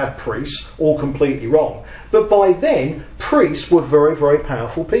church had priests, all completely wrong, but by then priests were very, very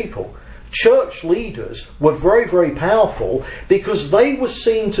powerful people. Church leaders were very, very powerful because they were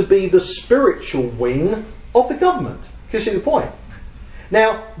seen to be the spiritual wing of the government. You see the point?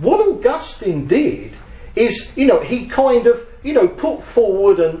 Now, what Augustine did is, he kind of, put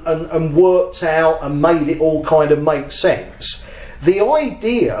forward and worked out and made it all kind of make sense. The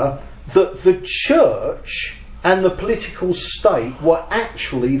idea that the church and the political state were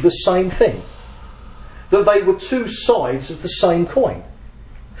actually the same thing. That they were two sides of the same coin.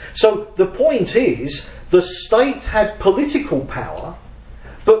 So the point is, the state had political power,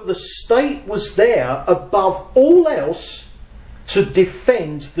 but the state was there above all else to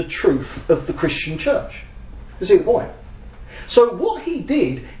defend the truth of the Christian church. You see the point? So what he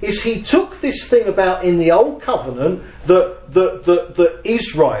did is he took this thing about in the Old Covenant that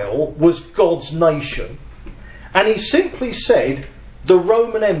Israel was God's nation, and he simply said the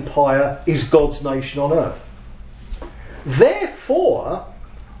Roman Empire is God's nation on earth. Therefore,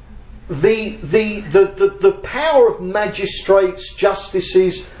 the power of magistrates,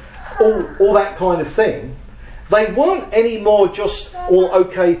 justices, all that kind of thing, they weren't anymore just,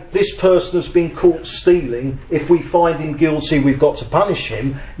 okay, this person has been caught stealing. If we find him guilty, we've got to punish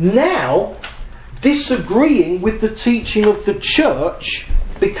him. Now, disagreeing with the teaching of the church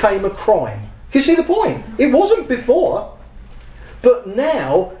became a crime. You see the point? It wasn't before. But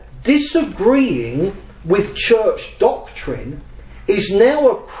now, disagreeing with church doctrine is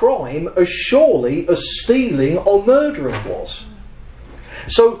now a crime as surely as stealing or murdering was.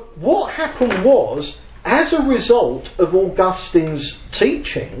 So what happened was, as a result of Augustine's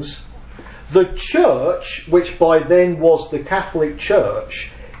teachings, the church, which by then was the Catholic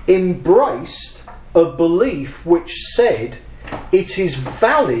Church, embraced a belief which said it is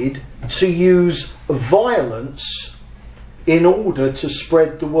valid to use violence in order to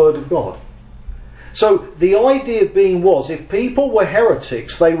spread the word of God. So the idea being was, if people were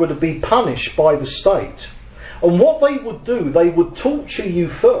heretics, they were to be punished by the state. And what they would do, they would torture you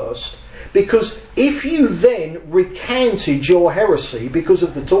first, because if you then recanted your heresy because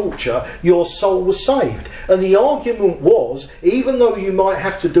of the torture, your soul was saved. And the argument was, even though you might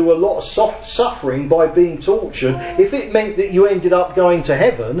have to do a lot of suffering by being tortured, if it meant that you ended up going to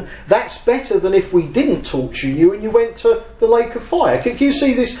heaven, that's better than if we didn't torture you and you went to the lake of fire. Can you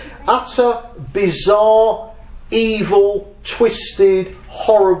see this utter, bizarre, evil, twisted,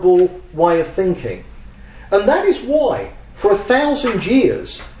 horrible way of thinking? And that is why, for 1,000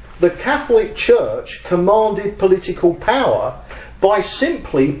 years, the Catholic Church commanded political power by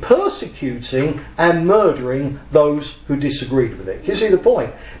simply persecuting and murdering those who disagreed with it. You see the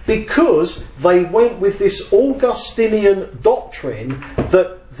point? Because they went with this Augustinian doctrine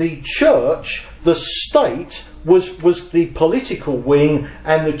that the church, the state, was the political wing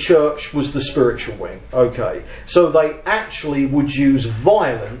and the church was the spiritual wing. Okay. So they actually would use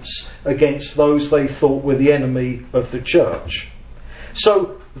violence against those they thought were the enemy of the church.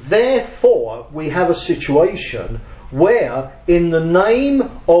 So, therefore, we have a situation where, in the name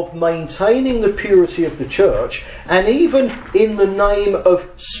of maintaining the purity of the church, and even in the name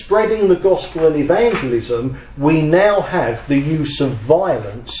of spreading the gospel and evangelism, we now have the use of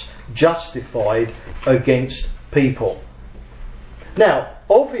violence justified against people. Now,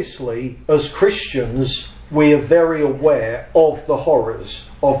 obviously, as Christians, we are very aware of the horrors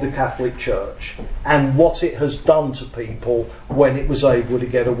of the Catholic Church and what it has done to people when it was able to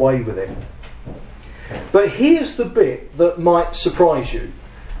get away with it. But here's the bit that might surprise you,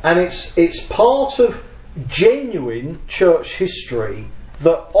 and it's part of genuine church history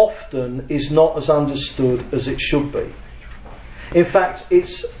that often is not as understood as it should be. In fact,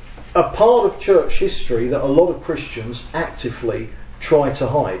 it's a part of church history that a lot of Christians actively try to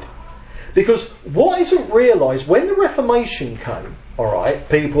hide. Because what isn't realised, when the Reformation came, alright,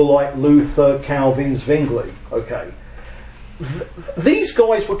 people like Luther, Calvin, Zwingli, okay, these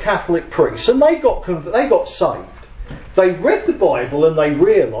guys were Catholic priests and they got saved. They read the Bible and they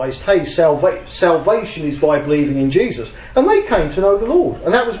realised, hey, salvation is by believing in Jesus. And they came to know the Lord,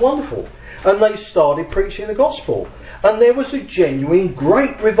 and that was wonderful. And they started preaching the gospel. And there was a genuine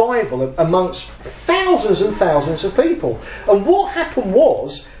great revival amongst thousands and thousands of people. And what happened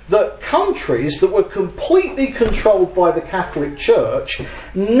was that countries that were completely controlled by the Catholic Church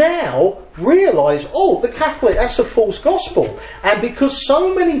now realise, the Catholic, that's a false gospel. And because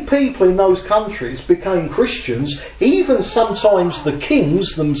so many people in those countries became Christians, even sometimes the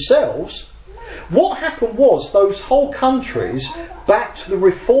kings themselves, what happened was those whole countries backed the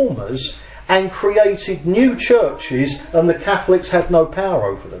reformers and created new churches, and the Catholics had no power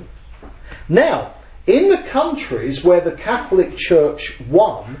over them. Now, in the countries where the Catholic Church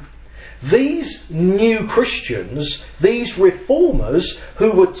won, these new Christians, these reformers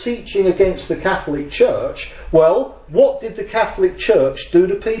who were teaching against the Catholic Church, well, what did the Catholic Church do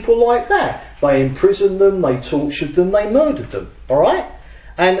to people like that? They imprisoned them, they tortured them, they murdered them. Alright?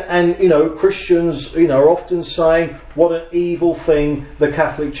 And Christians, are often saying, what an evil thing the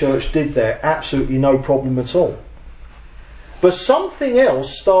Catholic Church did there. Absolutely no problem at all. But something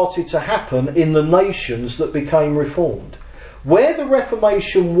else started to happen in the nations that became reformed. Where the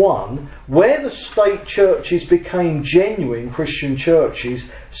Reformation won, where the state churches became genuine Christian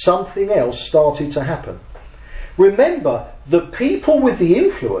churches, something else started to happen. Remember, the people with the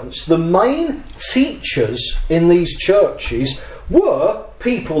influence, the main teachers in these churches, were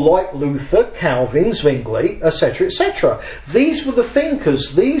people like Luther, Calvin, Zwingli, etc., etc. These were the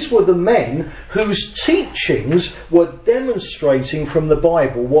thinkers, these were the men whose teachings were demonstrating from the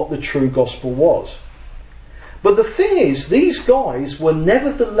Bible what the true gospel was. But the thing is, these guys were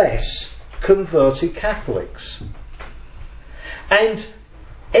nevertheless converted Catholics. And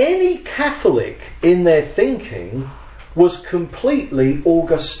any Catholic in their thinking was completely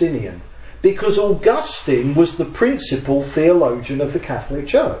Augustinian, because Augustine was the principal theologian of the Catholic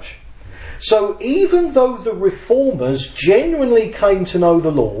Church. So even though the reformers genuinely came to know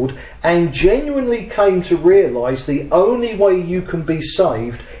the Lord and genuinely came to realise the only way you can be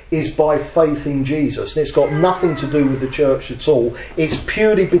saved is by faith in Jesus, and it's got nothing to do with the church at all, it's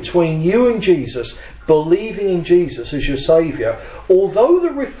purely between you and Jesus, believing in Jesus as your saviour, although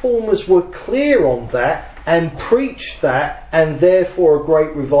the reformers were clear on that and preached that, and therefore a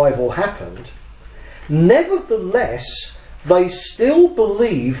great revival happened, nevertheless they still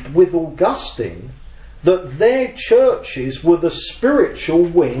believed with Augustine that their churches were the spiritual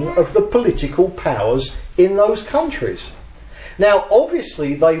wing of the political powers in those countries. Now,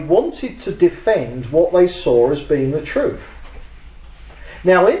 obviously, they wanted to defend what they saw as being the truth.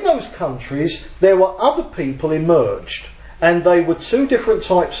 Now, in those countries, there were other people emerged, and they were two different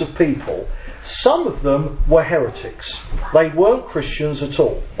types of people. Some of them were heretics. They weren't Christians at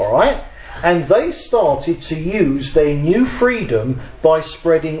all, alright? And they started to use their new freedom by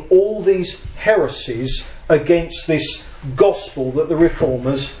spreading all these heresies against this gospel that the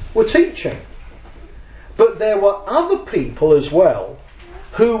reformers were teaching. But there were other people as well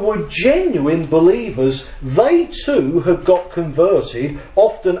who were genuine believers. They too had got converted,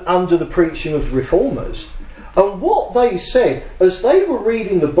 often under the preaching of the reformers. And what they said, as they were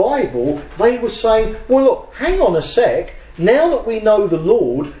reading the Bible, they were saying, well look, hang on a sec, now that we know the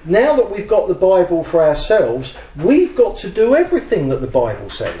Lord, now that we've got the Bible for ourselves, we've got to do everything that the Bible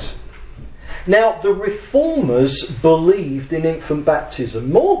says. Now, the reformers believed in infant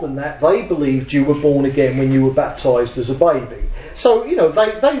baptism. More than that, they believed you were born again when you were baptised as a baby. So,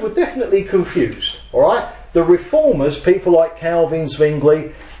 they were definitely confused, alright? The reformers, people like Calvin,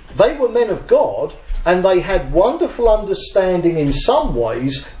 Zwingli, they were men of God, and they had wonderful understanding in some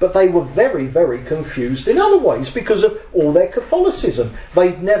ways, but they were very, very confused in other ways because of all their Catholicism.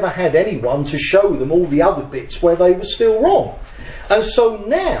 They'd never had anyone to show them all the other bits where they were still wrong. And so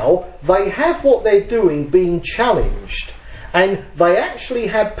now they have what they're doing being challenged, and they actually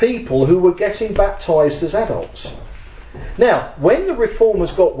had people who were getting baptised as adults. Now, when the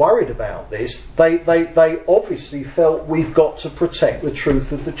reformers got worried about this, they obviously felt we've got to protect the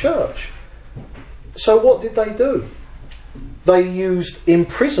truth of the church. So what did they do? They used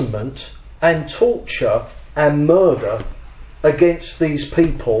imprisonment and torture and murder against these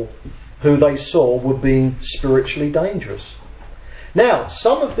people who they saw were being spiritually dangerous. Now,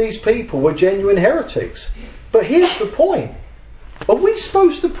 some of these people were genuine heretics. But here's the point. Are we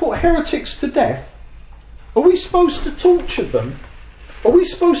supposed to put heretics to death? Are we supposed to torture them? Are we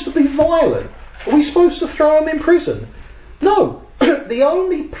supposed to be violent? Are we supposed to throw them in prison? No. The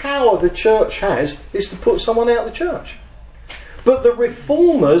only power the church has is to put someone out of the church. But the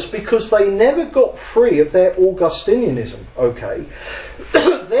reformers, because they never got free of their Augustinianism, okay,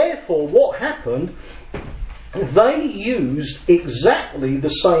 therefore what happened, they used exactly the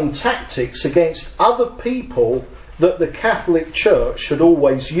same tactics against other people that the Catholic Church had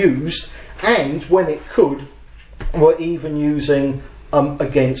always used, and when it could, were even using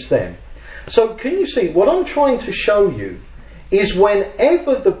against them. So can you see, what I'm trying to show you is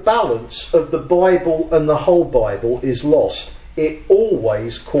whenever the balance of the Bible and the whole Bible is lost, it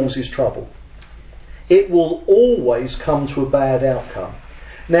always causes trouble. It will always come to a bad outcome.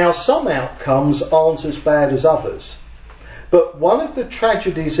 Now, some outcomes aren't as bad as others, but one of the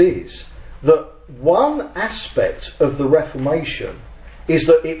tragedies is that one aspect of the Reformation is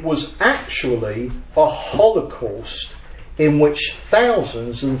that it was actually a Holocaust in which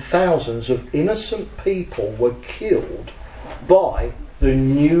thousands and thousands of innocent people were killed by the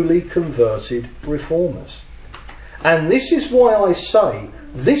newly converted reformers. And this is why I say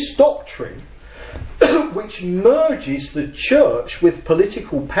this doctrine, which merges the church with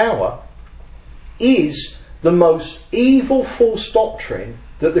political power, is the most evil false doctrine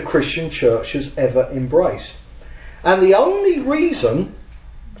that the Christian church has ever embraced. And the only reason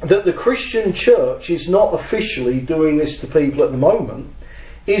that the Christian church is not officially doing this to people at the moment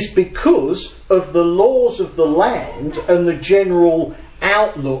is because of the laws of the land and the general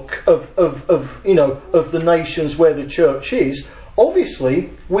outlook of the nations where the church is.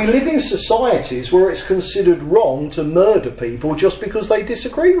 Obviously, we live in societies where it's considered wrong to murder people just because they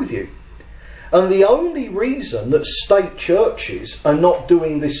disagree with you. And the only reason that state churches are not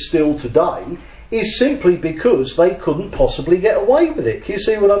doing this still today is simply because they couldn't possibly get away with it. Can you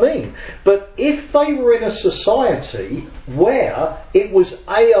see what I mean? But if they were in a society where it was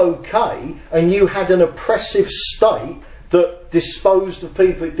A-OK and you had an oppressive state that disposed of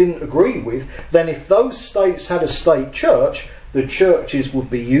people it didn't agree with, then if those states had a state church, the churches would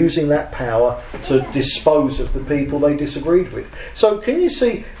be using that power to dispose of the people they disagreed with. So can you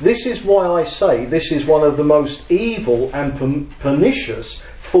see, this is why I say this is one of the most evil and pernicious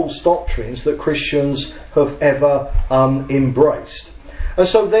false doctrines that Christians have ever embraced. And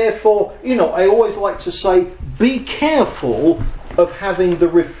so therefore, I always like to say, be careful of having the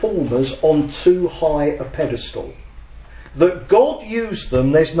reformers on too high a pedestal. That God used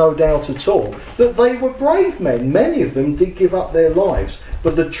them, there's no doubt at all. That they were brave men. Many of them did give up their lives.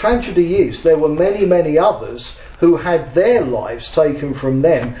 But the tragedy is there were many, many others who had their lives taken from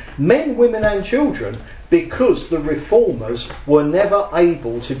them, men, women and children, because the reformers were never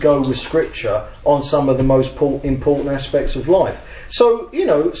able to go with Scripture on some of the most important aspects of life. So,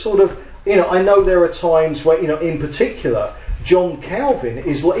 I know there are times where, in particular, John Calvin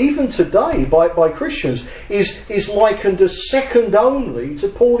is, even today by Christians, is likened as second only to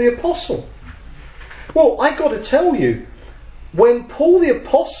Paul the Apostle. Well, I got to tell you, when Paul the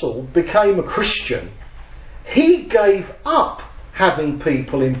Apostle became a Christian, he gave up having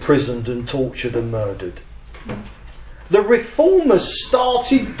people imprisoned and tortured and murdered. The reformers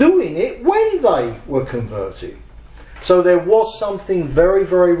started doing it when they were converted. So there was something very,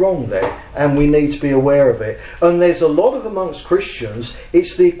 very wrong there, and we need to be aware of it. And there's a lot of amongst Christians,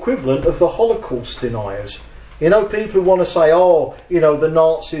 it's the equivalent of the Holocaust deniers. People who want to say, the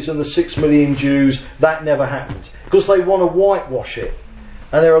Nazis and the 6 million Jews, that never happened. Because they want to whitewash it.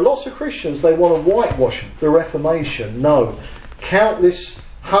 And there are lots of Christians, they want to whitewash the Reformation. No. Countless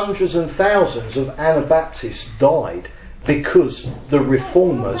hundreds and thousands of Anabaptists died because the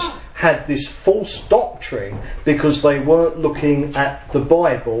Reformers had this false doctrine because they weren't looking at the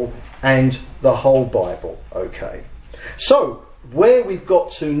Bible and the whole Bible. Okay. So, where we've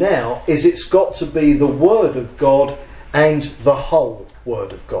got to now is it's got to be the Word of God and the whole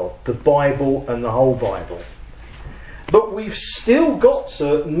Word of God. The Bible and the whole Bible. But we've still got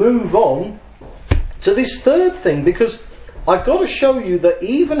to move on to this third thing, because I've got to show you that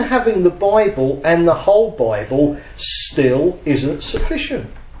even having the Bible and the whole Bible still isn't sufficient.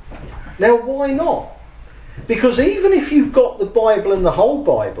 Now, why not? Because even if you've got the Bible and the whole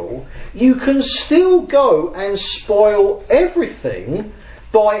Bible, you can still go and spoil everything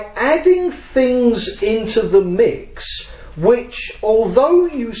by adding things into the mix which, although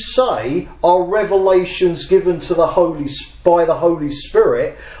you say are revelations given to by the Holy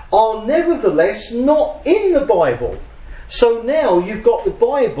Spirit, are nevertheless not in the Bible. So now you've got the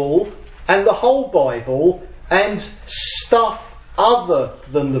Bible and the whole Bible and stuff other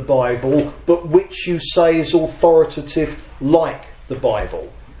than the Bible, but which you say is authoritative like the Bible.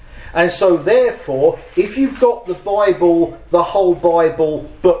 And so therefore, if you've got the Bible, the whole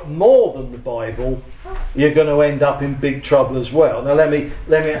Bible, but more than the Bible, you're going to end up in big trouble as well. Now let me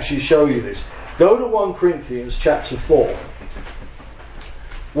actually show you this. Go to 1 Corinthians chapter 4.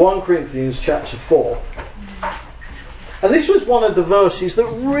 1 Corinthians chapter 4. And this was one of the verses that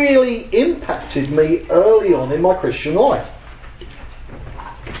really impacted me early on in my Christian life.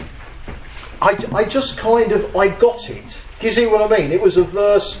 I just I got it. Do you see what I mean? It was a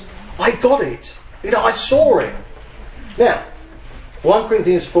verse, I got it. I saw it. Now, 1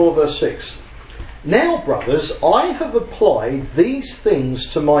 Corinthians 4 verse 6. Now, brothers, I have applied these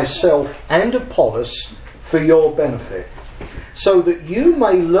things to myself and Apollos for your benefit, so that you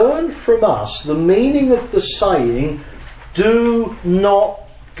may learn from us the meaning of the saying, do not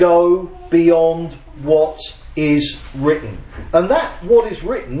go beyond what is written. And that what is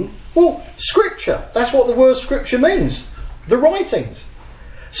written, well, Scripture. That's what the word Scripture means. the writings.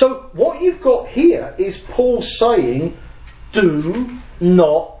 So what you've got here is Paul saying, do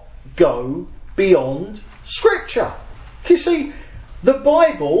not go beyond Scripture. You see, the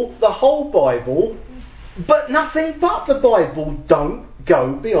Bible, the whole Bible, but nothing but the Bible, don't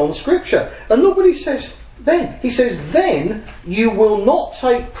go beyond Scripture. And look what he says then. He says, then you will not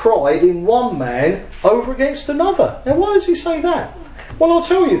take pride in one man over against another. Now why does he say that? Well, I'll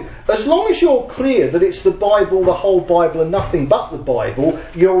tell you, as long as you're clear that it's the Bible, the whole Bible and nothing but the Bible,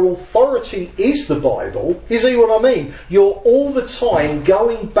 your authority is the Bible. You see what I mean? You're all the time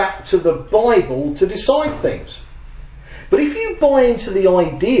going back to the Bible to decide things. But if you buy into the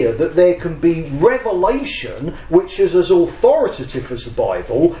idea that there can be revelation which is as authoritative as the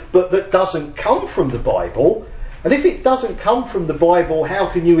Bible, but that doesn't come from the Bible, and if it doesn't come from the Bible, how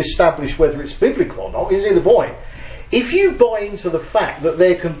can you establish whether it's biblical or not? You see the point? If you buy into the fact that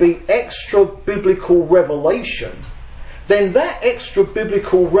there can be extra biblical revelation, then that extra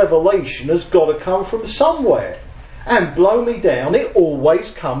biblical revelation has got to come from somewhere. And blow me down, it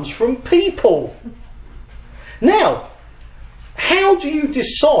always comes from people. Now, how do you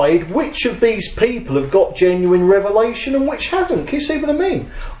decide which of these people have got genuine revelation and which haven't? Can you see what I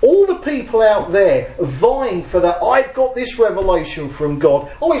mean? All the people out there vying for that, I've got this revelation from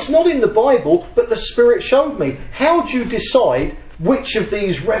God. Oh, it's not in the Bible, but the Spirit showed me. How do you decide which of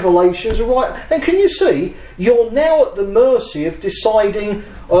these revelations are right? And can you see, you're now at the mercy of deciding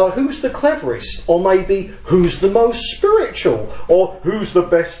who's the cleverest, or maybe who's the most spiritual, or who's the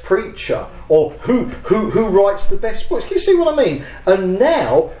best preacher, or who writes the best books. Can you see what I mean? And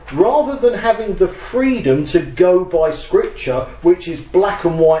now, rather than having the freedom to go by Scripture, which is black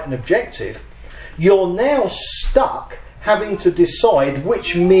and white and objective, you're now stuck having to decide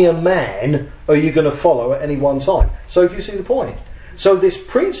which mere man are you going to follow at any one time. So do you see the point? So this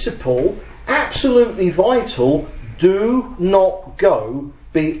principle, absolutely vital, do not go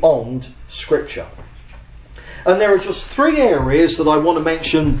beyond Scripture. And there are just three areas that I want to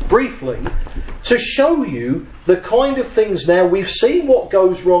mention briefly to show you the kind of things. Now, we've seen what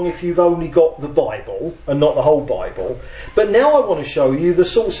goes wrong if you've only got the Bible and not the whole Bible. But now I want to show you the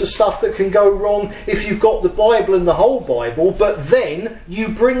sorts of stuff that can go wrong if you've got the Bible and the whole Bible, but then you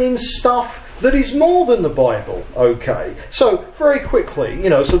bring in stuff that is more than the Bible. Okay, so very quickly,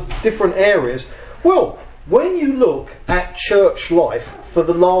 some different areas. Well, when you look at church life for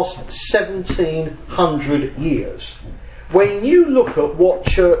the last 1700 years, when you look at what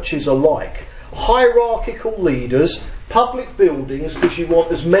churches are like, hierarchical leaders, public buildings because you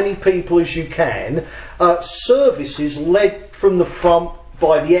want as many people as you can, services led from the front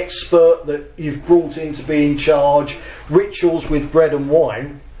by the expert that you've brought in to be in charge, rituals with bread and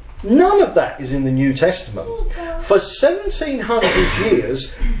wine, none of that is in the New Testament. For 1700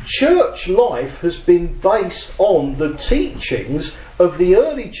 years, church life has been based on the teachings of the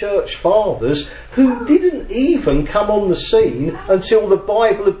early church fathers who didn't even come on the scene until the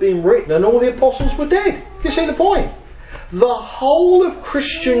Bible had been written and all the apostles were dead. You see the point? The whole of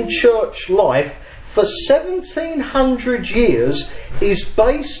Christian church life for 1700 years is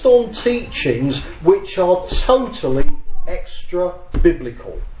based on teachings which are totally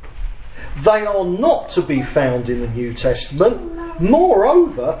extra-biblical. They are not to be found in the New Testament.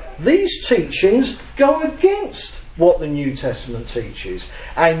 Moreover, these teachings go against what the New Testament teaches.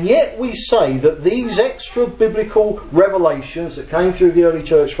 And yet we say that these extra biblical revelations that came through the early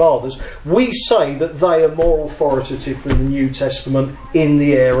church fathers, we say that they are more authoritative than the New Testament in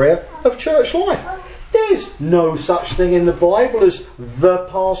the area of church life. There's no such thing in the Bible as the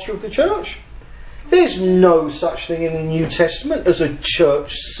pastor of the church. There's no such thing in the New Testament as a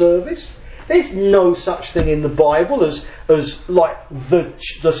church service. There's no such thing in the Bible as like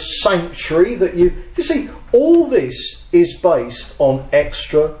the sanctuary that you see, all this is based on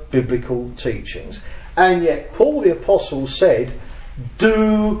extra biblical teachings. And yet Paul the Apostle said,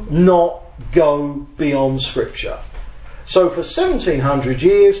 do not go beyond Scripture. So for 1700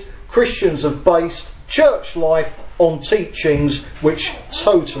 years, Christians have based church life on teachings which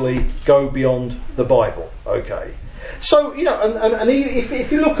totally go beyond the Bible. Okay. So, and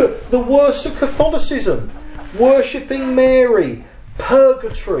if you look at the worst of Catholicism, worshipping Mary,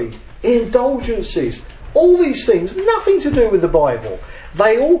 purgatory, indulgences, all these things, nothing to do with the Bible.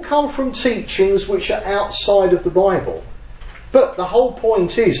 They all come from teachings which are outside of the Bible. But the whole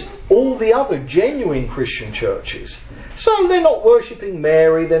point is, all the other genuine Christian churches, so they're not worshipping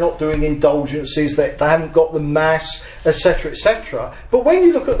Mary, they're not doing indulgences, they haven't got the Mass, etc., etc. But when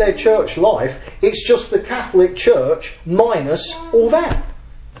you look at their church life, it's just the Catholic Church minus all that.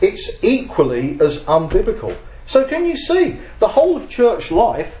 It's equally as unbiblical. So can you see, the whole of church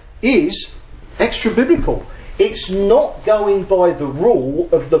life is extra-biblical. It's not going by the rule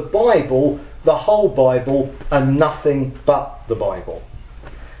of the Bible, the whole Bible, and nothing but the Bible.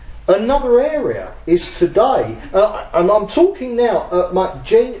 Another area is today, and I'm talking now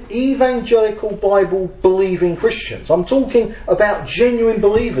evangelical Bible believing Christians. I'm talking about genuine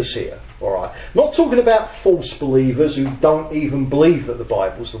believers here. All right, not talking about false believers who don't even believe that the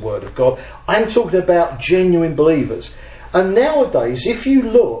Bible's the Word of God. I'm talking about genuine believers. And nowadays, if you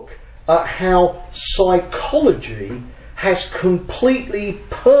look at how psychology has completely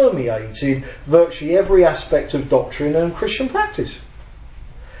permeated virtually every aspect of doctrine and Christian practice.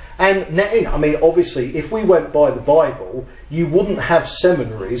 And now, I mean, obviously, if we went by the Bible, you wouldn't have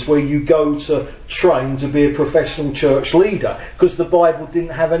seminaries where you go to train to be a professional church leader, because the Bible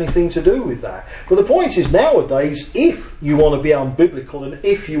didn't have anything to do with that. But the point is, nowadays, if you want to be unbiblical and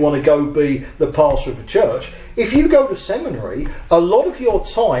if you want to go be the pastor of a church, if you go to seminary, a lot of your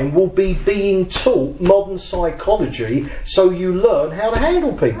time will be being taught modern psychology, so you learn how to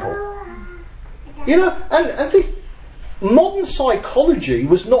handle people. You know, and this modern psychology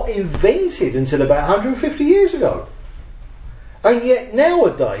was not invented until about 150 years ago. And yet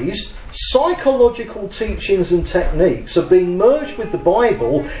nowadays, psychological teachings and techniques are being merged with the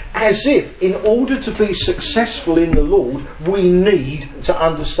Bible as if, in order to be successful in the Lord, we need to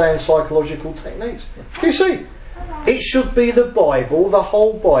understand psychological techniques. You see, it should be the Bible, the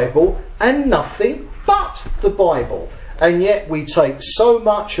whole Bible, and nothing but the Bible. And yet we take so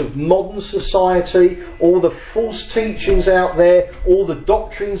much of modern society, all the false teachings out there, all the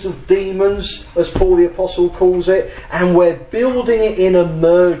doctrines of demons, as Paul the Apostle calls it, and we're building it in and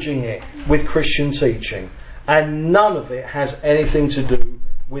merging it with Christian teaching. And none of it has anything to do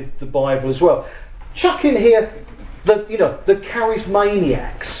with the Bible as well. Chuck in here the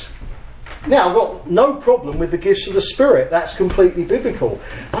charismaniacs. Now, I've got no problem with the gifts of the Spirit. That's completely biblical.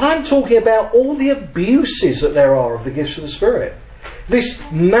 But I'm talking about all the abuses that there are of the gifts of the Spirit. This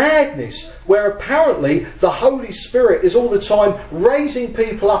madness where apparently the Holy Spirit is all the time raising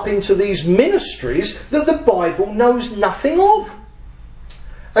people up into these ministries that the Bible knows nothing of.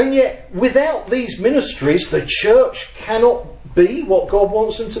 And yet, without these ministries, the church cannot be what God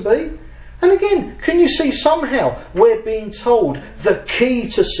wants them to be. And again, can you see somehow we're being told the key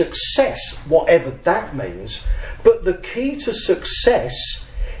to success, whatever that means, but the key to success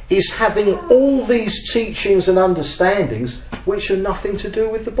is having all these teachings and understandings which are nothing to do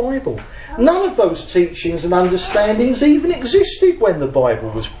with the Bible. None of those teachings and understandings even existed when the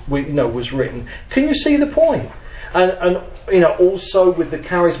Bible was written. Can you see the point? And also with the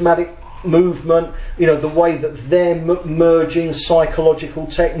charismatic movement, the way that they're merging psychological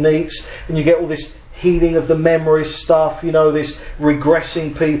techniques, and you get all this healing of the memory stuff, this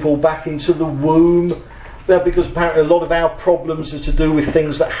regressing people back into the womb, because apparently a lot of our problems are to do with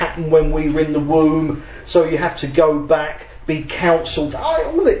things that happened when we were in the womb, so you have to go back, be counselled,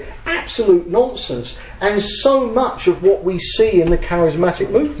 all the absolute nonsense. And so much of what we see in the charismatic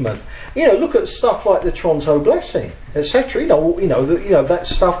movement, look at stuff like the Toronto Blessing, etc. That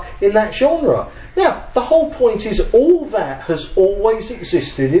stuff in that genre. Now, the whole point is all that has always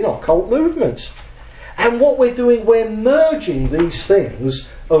existed in occult movements. And what we're doing, we're merging these things,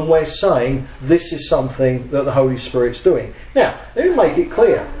 and we're saying this is something that the Holy Spirit's doing. Now, let me make it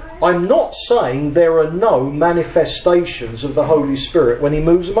clear. I'm not saying there are no manifestations of the Holy Spirit when He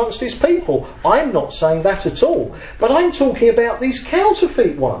moves amongst His people. I'm not saying that at all. But I'm talking about these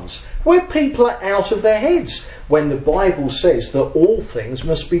counterfeit ones, where people are out of their heads, when the Bible says that all things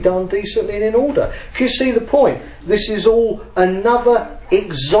must be done decently and in order. Can you see the point? This is all another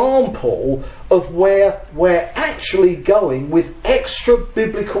example of where we're actually going with extra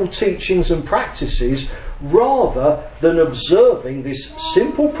biblical teachings and practices, rather than observing this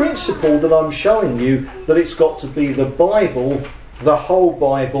simple principle that I'm showing you, that it's got to be the Bible, the whole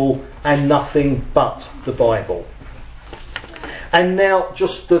Bible, and nothing but the Bible. And now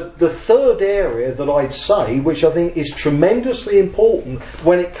just the third area that I'd say, which I think is tremendously important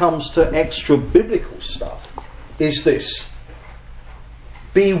when it comes to extra biblical stuff, is this.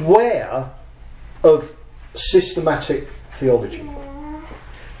 Beware of systematic theology.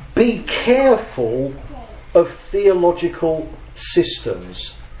 Be careful of theological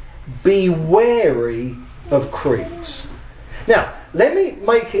systems. Be wary of creeds. Now, let me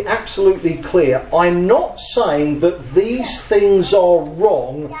make it absolutely clear. I'm not saying that these things are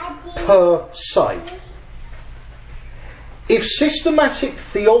wrong per se. If systematic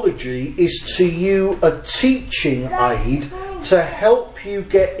theology is to you a teaching aid to help you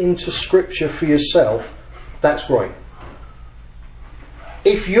get into Scripture for yourself, that's great.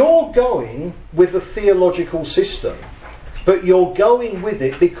 If you're going with a theological system but you're going with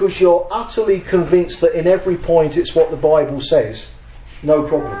it because you're utterly convinced that in every point it's what the Bible says, no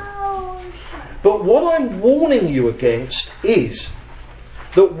problem. But what I'm warning you against is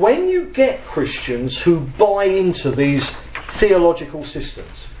that when you get Christians who buy into these theological systems,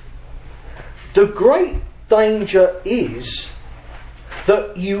 the great danger is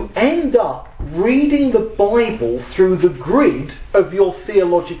that you end up reading the Bible through the grid of your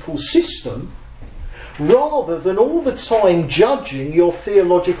theological system rather than all the time judging your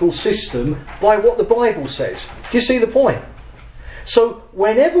theological system by what the Bible says. Do you see the point? So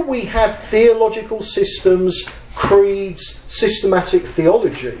whenever we have theological systems, creeds, systematic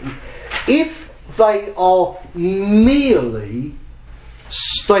theology, if they are merely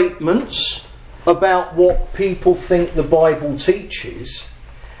statements about what people think the Bible teaches,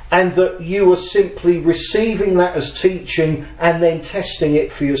 and that you are simply receiving that as teaching and then testing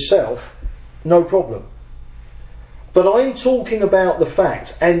it for yourself, no problem. But I'm talking about the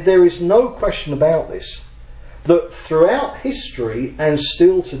fact, and there is no question about this, that throughout history and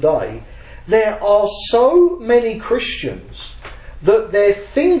still today, there are so many Christians that their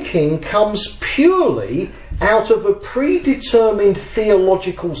thinking comes purely out of a predetermined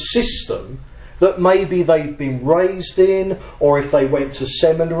theological system that maybe they've been raised in, or if they went to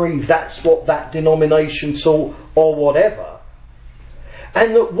seminary, that's what that denomination taught, or whatever.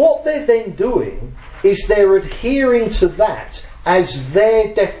 And that what they're then doing is they're adhering to that as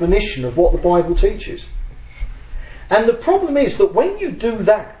their definition of what the Bible teaches. And the problem is that when you do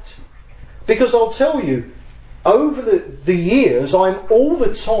that, because I'll tell you, over the years, I'm all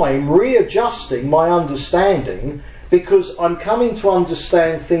the time readjusting my understanding because I'm coming to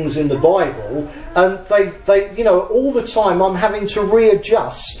understand things in the Bible, and they all the time I'm having to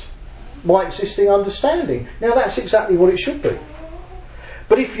readjust my existing understanding. Now that's exactly what it should be.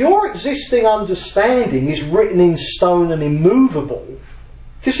 But if your existing understanding is written in stone and immovable, do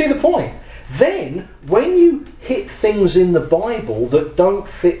you see the point? Then, when you hit things in the Bible that don't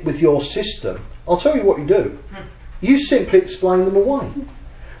fit with your system, I'll tell you what you do. You simply explain them away.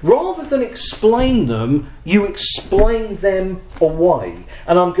 Rather than explain them, you explain them away.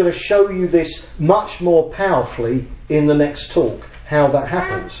 And I'm going to show you this much more powerfully in the next talk, how that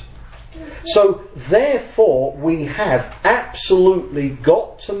happens. So, therefore, we have absolutely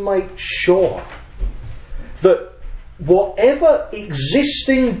got to make sure that whatever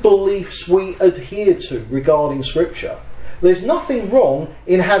existing beliefs we adhere to regarding Scripture, there's nothing wrong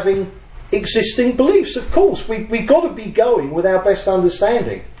in having existing beliefs. Of course, we've got to be going with our best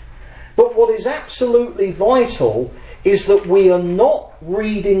understanding. But what is absolutely vital is that we are not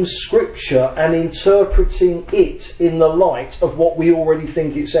reading Scripture and interpreting it in the light of what we already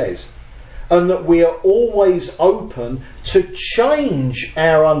think it says. And that we are always open to change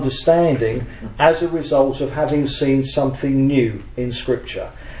our understanding as a result of having seen something new in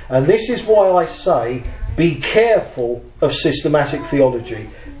Scripture. And this is why I say, be careful of systematic theology.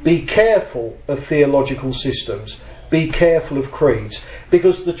 Be careful of theological systems. Be careful of creeds.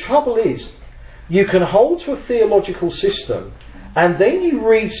 Because the trouble is, you can hold to a theological system and then you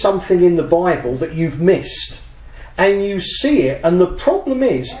read something in the Bible that you've missed. And you see it, and the problem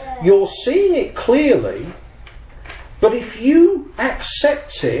is, you're seeing it clearly, but if you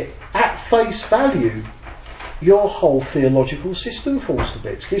accept it at face value, your whole theological system falls to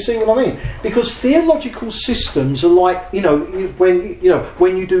bits. Can you see what I mean? Because theological systems are like,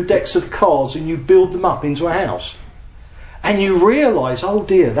 when you do decks of cards and you build them up into a house, and you realise, oh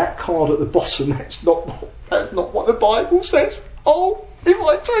dear, that card at the bottom, that's not what the Bible says. Oh, if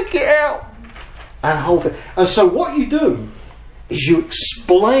I take it out. And so what you do is you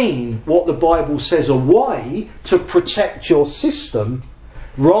explain what the Bible says away to protect your system,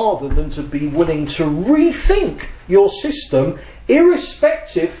 rather than to be willing to rethink your system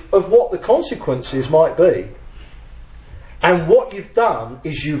irrespective of what the consequences might be. And what you've done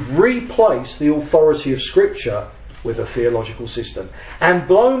is you've replaced the authority of Scripture with a theological system. And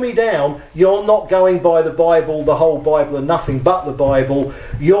blow me down, you're not going by the Bible, the whole Bible and nothing but the Bible.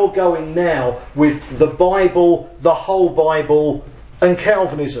 You're going now with the Bible, the whole Bible and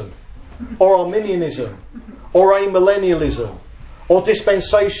Calvinism, or Arminianism, or amillennialism, or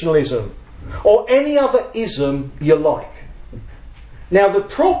dispensationalism, or any other ism you like. Now the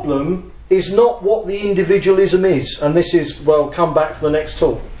problem is not what the individualism is, and this is, come back for the next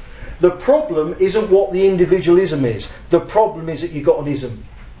talk. The problem isn't what the individualism is. The problem is that you've got an ism.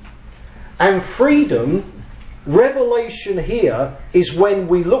 And freedom, revelation here, is when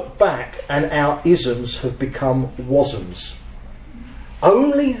we look back and our isms have become wasms.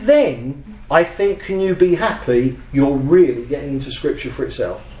 Only then, I think, can you be happy you're really getting into Scripture for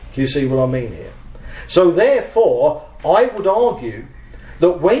itself. Do you see what I mean here? So therefore, I would argue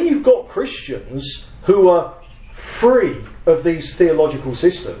that when you've got Christians who are free of these theological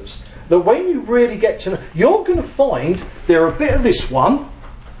systems, that when you really get to know, you're going to find they're a bit of this one,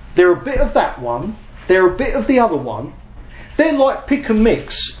 they're a bit of that one, they're a bit of the other one. They're like pick and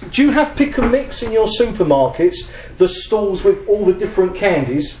mix. Do you have pick and mix in your supermarkets? The stalls with all the different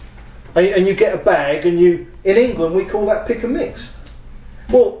candies, and you get a bag, and in England we call that pick and mix.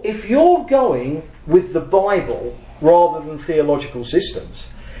 Well, if you're going with the Bible rather than theological systems,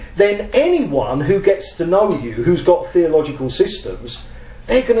 then anyone who gets to know you, who's got theological systems,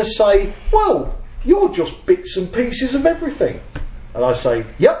 they're going to say, well, you're just bits and pieces of everything. And I say,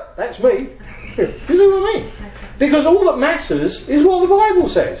 yep, that's me. You see what I mean? Because all that matters is what the Bible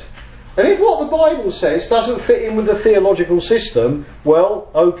says. And if what the Bible says doesn't fit in with the theological system, well,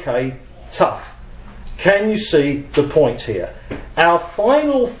 okay, tough. Can you see the point here? Our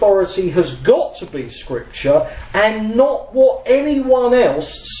final authority has got to be Scripture and not what anyone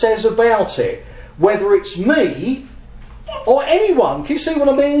else says about it. Whether it's me or anyone. Can you see what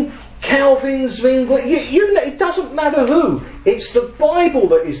I mean? Calvin, Zwingli, it doesn't matter who. It's the Bible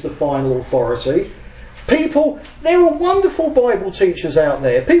that is the final authority. People, there are wonderful Bible teachers out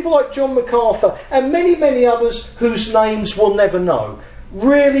there. People like John MacArthur and many, many others whose names we'll never know.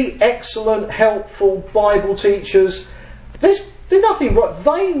 Really excellent, helpful Bible teachers. There's nothing wrong.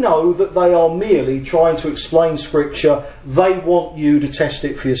 They know that they are merely trying to explain Scripture. They want you to test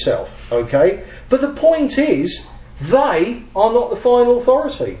it for yourself. Okay? But the point is, they are not the final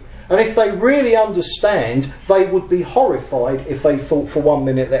authority. And if they really understand, they would be horrified if they thought for 1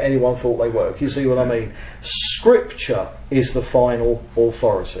 minute that anyone thought they were. You see what I mean? Scripture is the final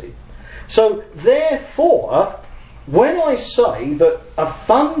authority. So, therefore, when I say that a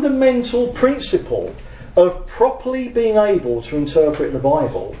fundamental principle of properly being able to interpret the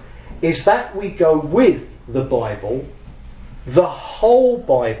Bible is that we go with the Bible, the whole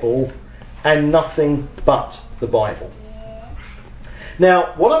Bible, and nothing but the Bible.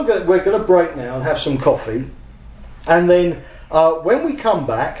 Now, we're going to break now and have some coffee, and then when we come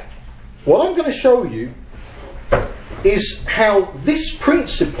back, what I'm going to show you is how this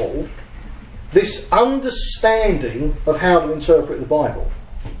principle, this understanding of how to interpret the Bible,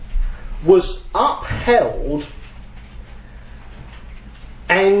 was upheld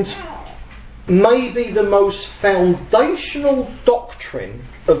and maybe the most foundational doctrine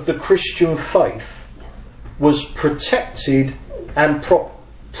of the Christian faith was protected and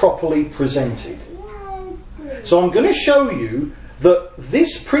properly presented. So I'm going to show you that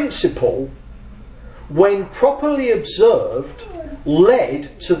this principle, when properly observed,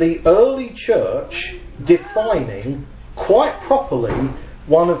 led to the early church defining quite properly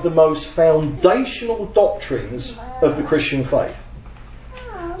one of the most foundational doctrines of the Christian faith.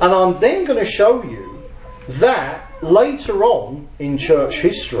 And I'm then going to show you that later on in church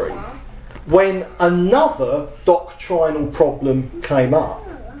history, when another doctrinal problem came up,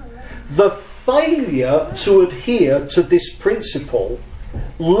 the failure to adhere to this principle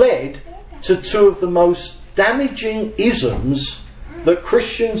led to two of the most damaging isms that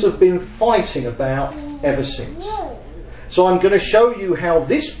Christians have been fighting about ever since. So I'm going to show you how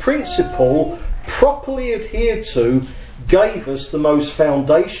this principle, properly adhered to, gave us the most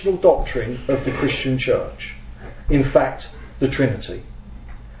foundational doctrine of the Christian church. In fact, the Trinity.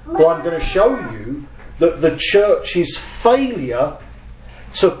 Well, I'm going to show you that the church's failure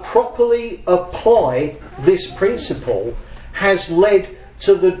to properly apply this principle has led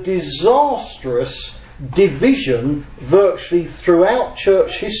to the disastrous division virtually throughout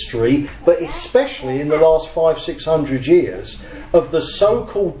church history, but especially in the last 500-600 years, of the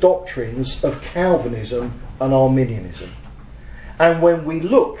so-called doctrines of Calvinism and Arminianism. And when we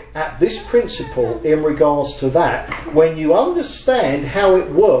look at this principle in regards to that, when you understand how it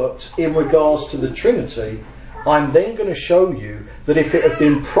works in regards to the Trinity, I'm then going to show you that if it had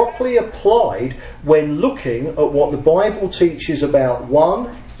been properly applied when looking at what the Bible teaches about,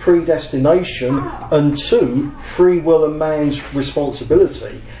 1, predestination, and 2, free will and man's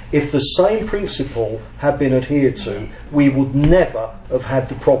responsibility, if the same principle had been adhered to, we would never have had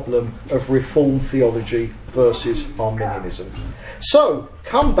the problem of Reformed theology versus Arminianism. So,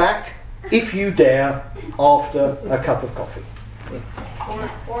 come back, if you dare, after a cup of coffee.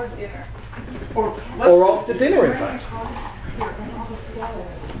 Or dinner. Or after dinner, in fact.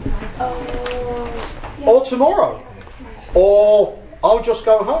 Or tomorrow. Or I'll just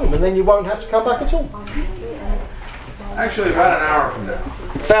go home and then you won't have to come back at all. Actually, about an hour from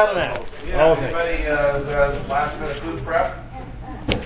now. About an hour. Yeah, Okay. anybody has last minute food prep?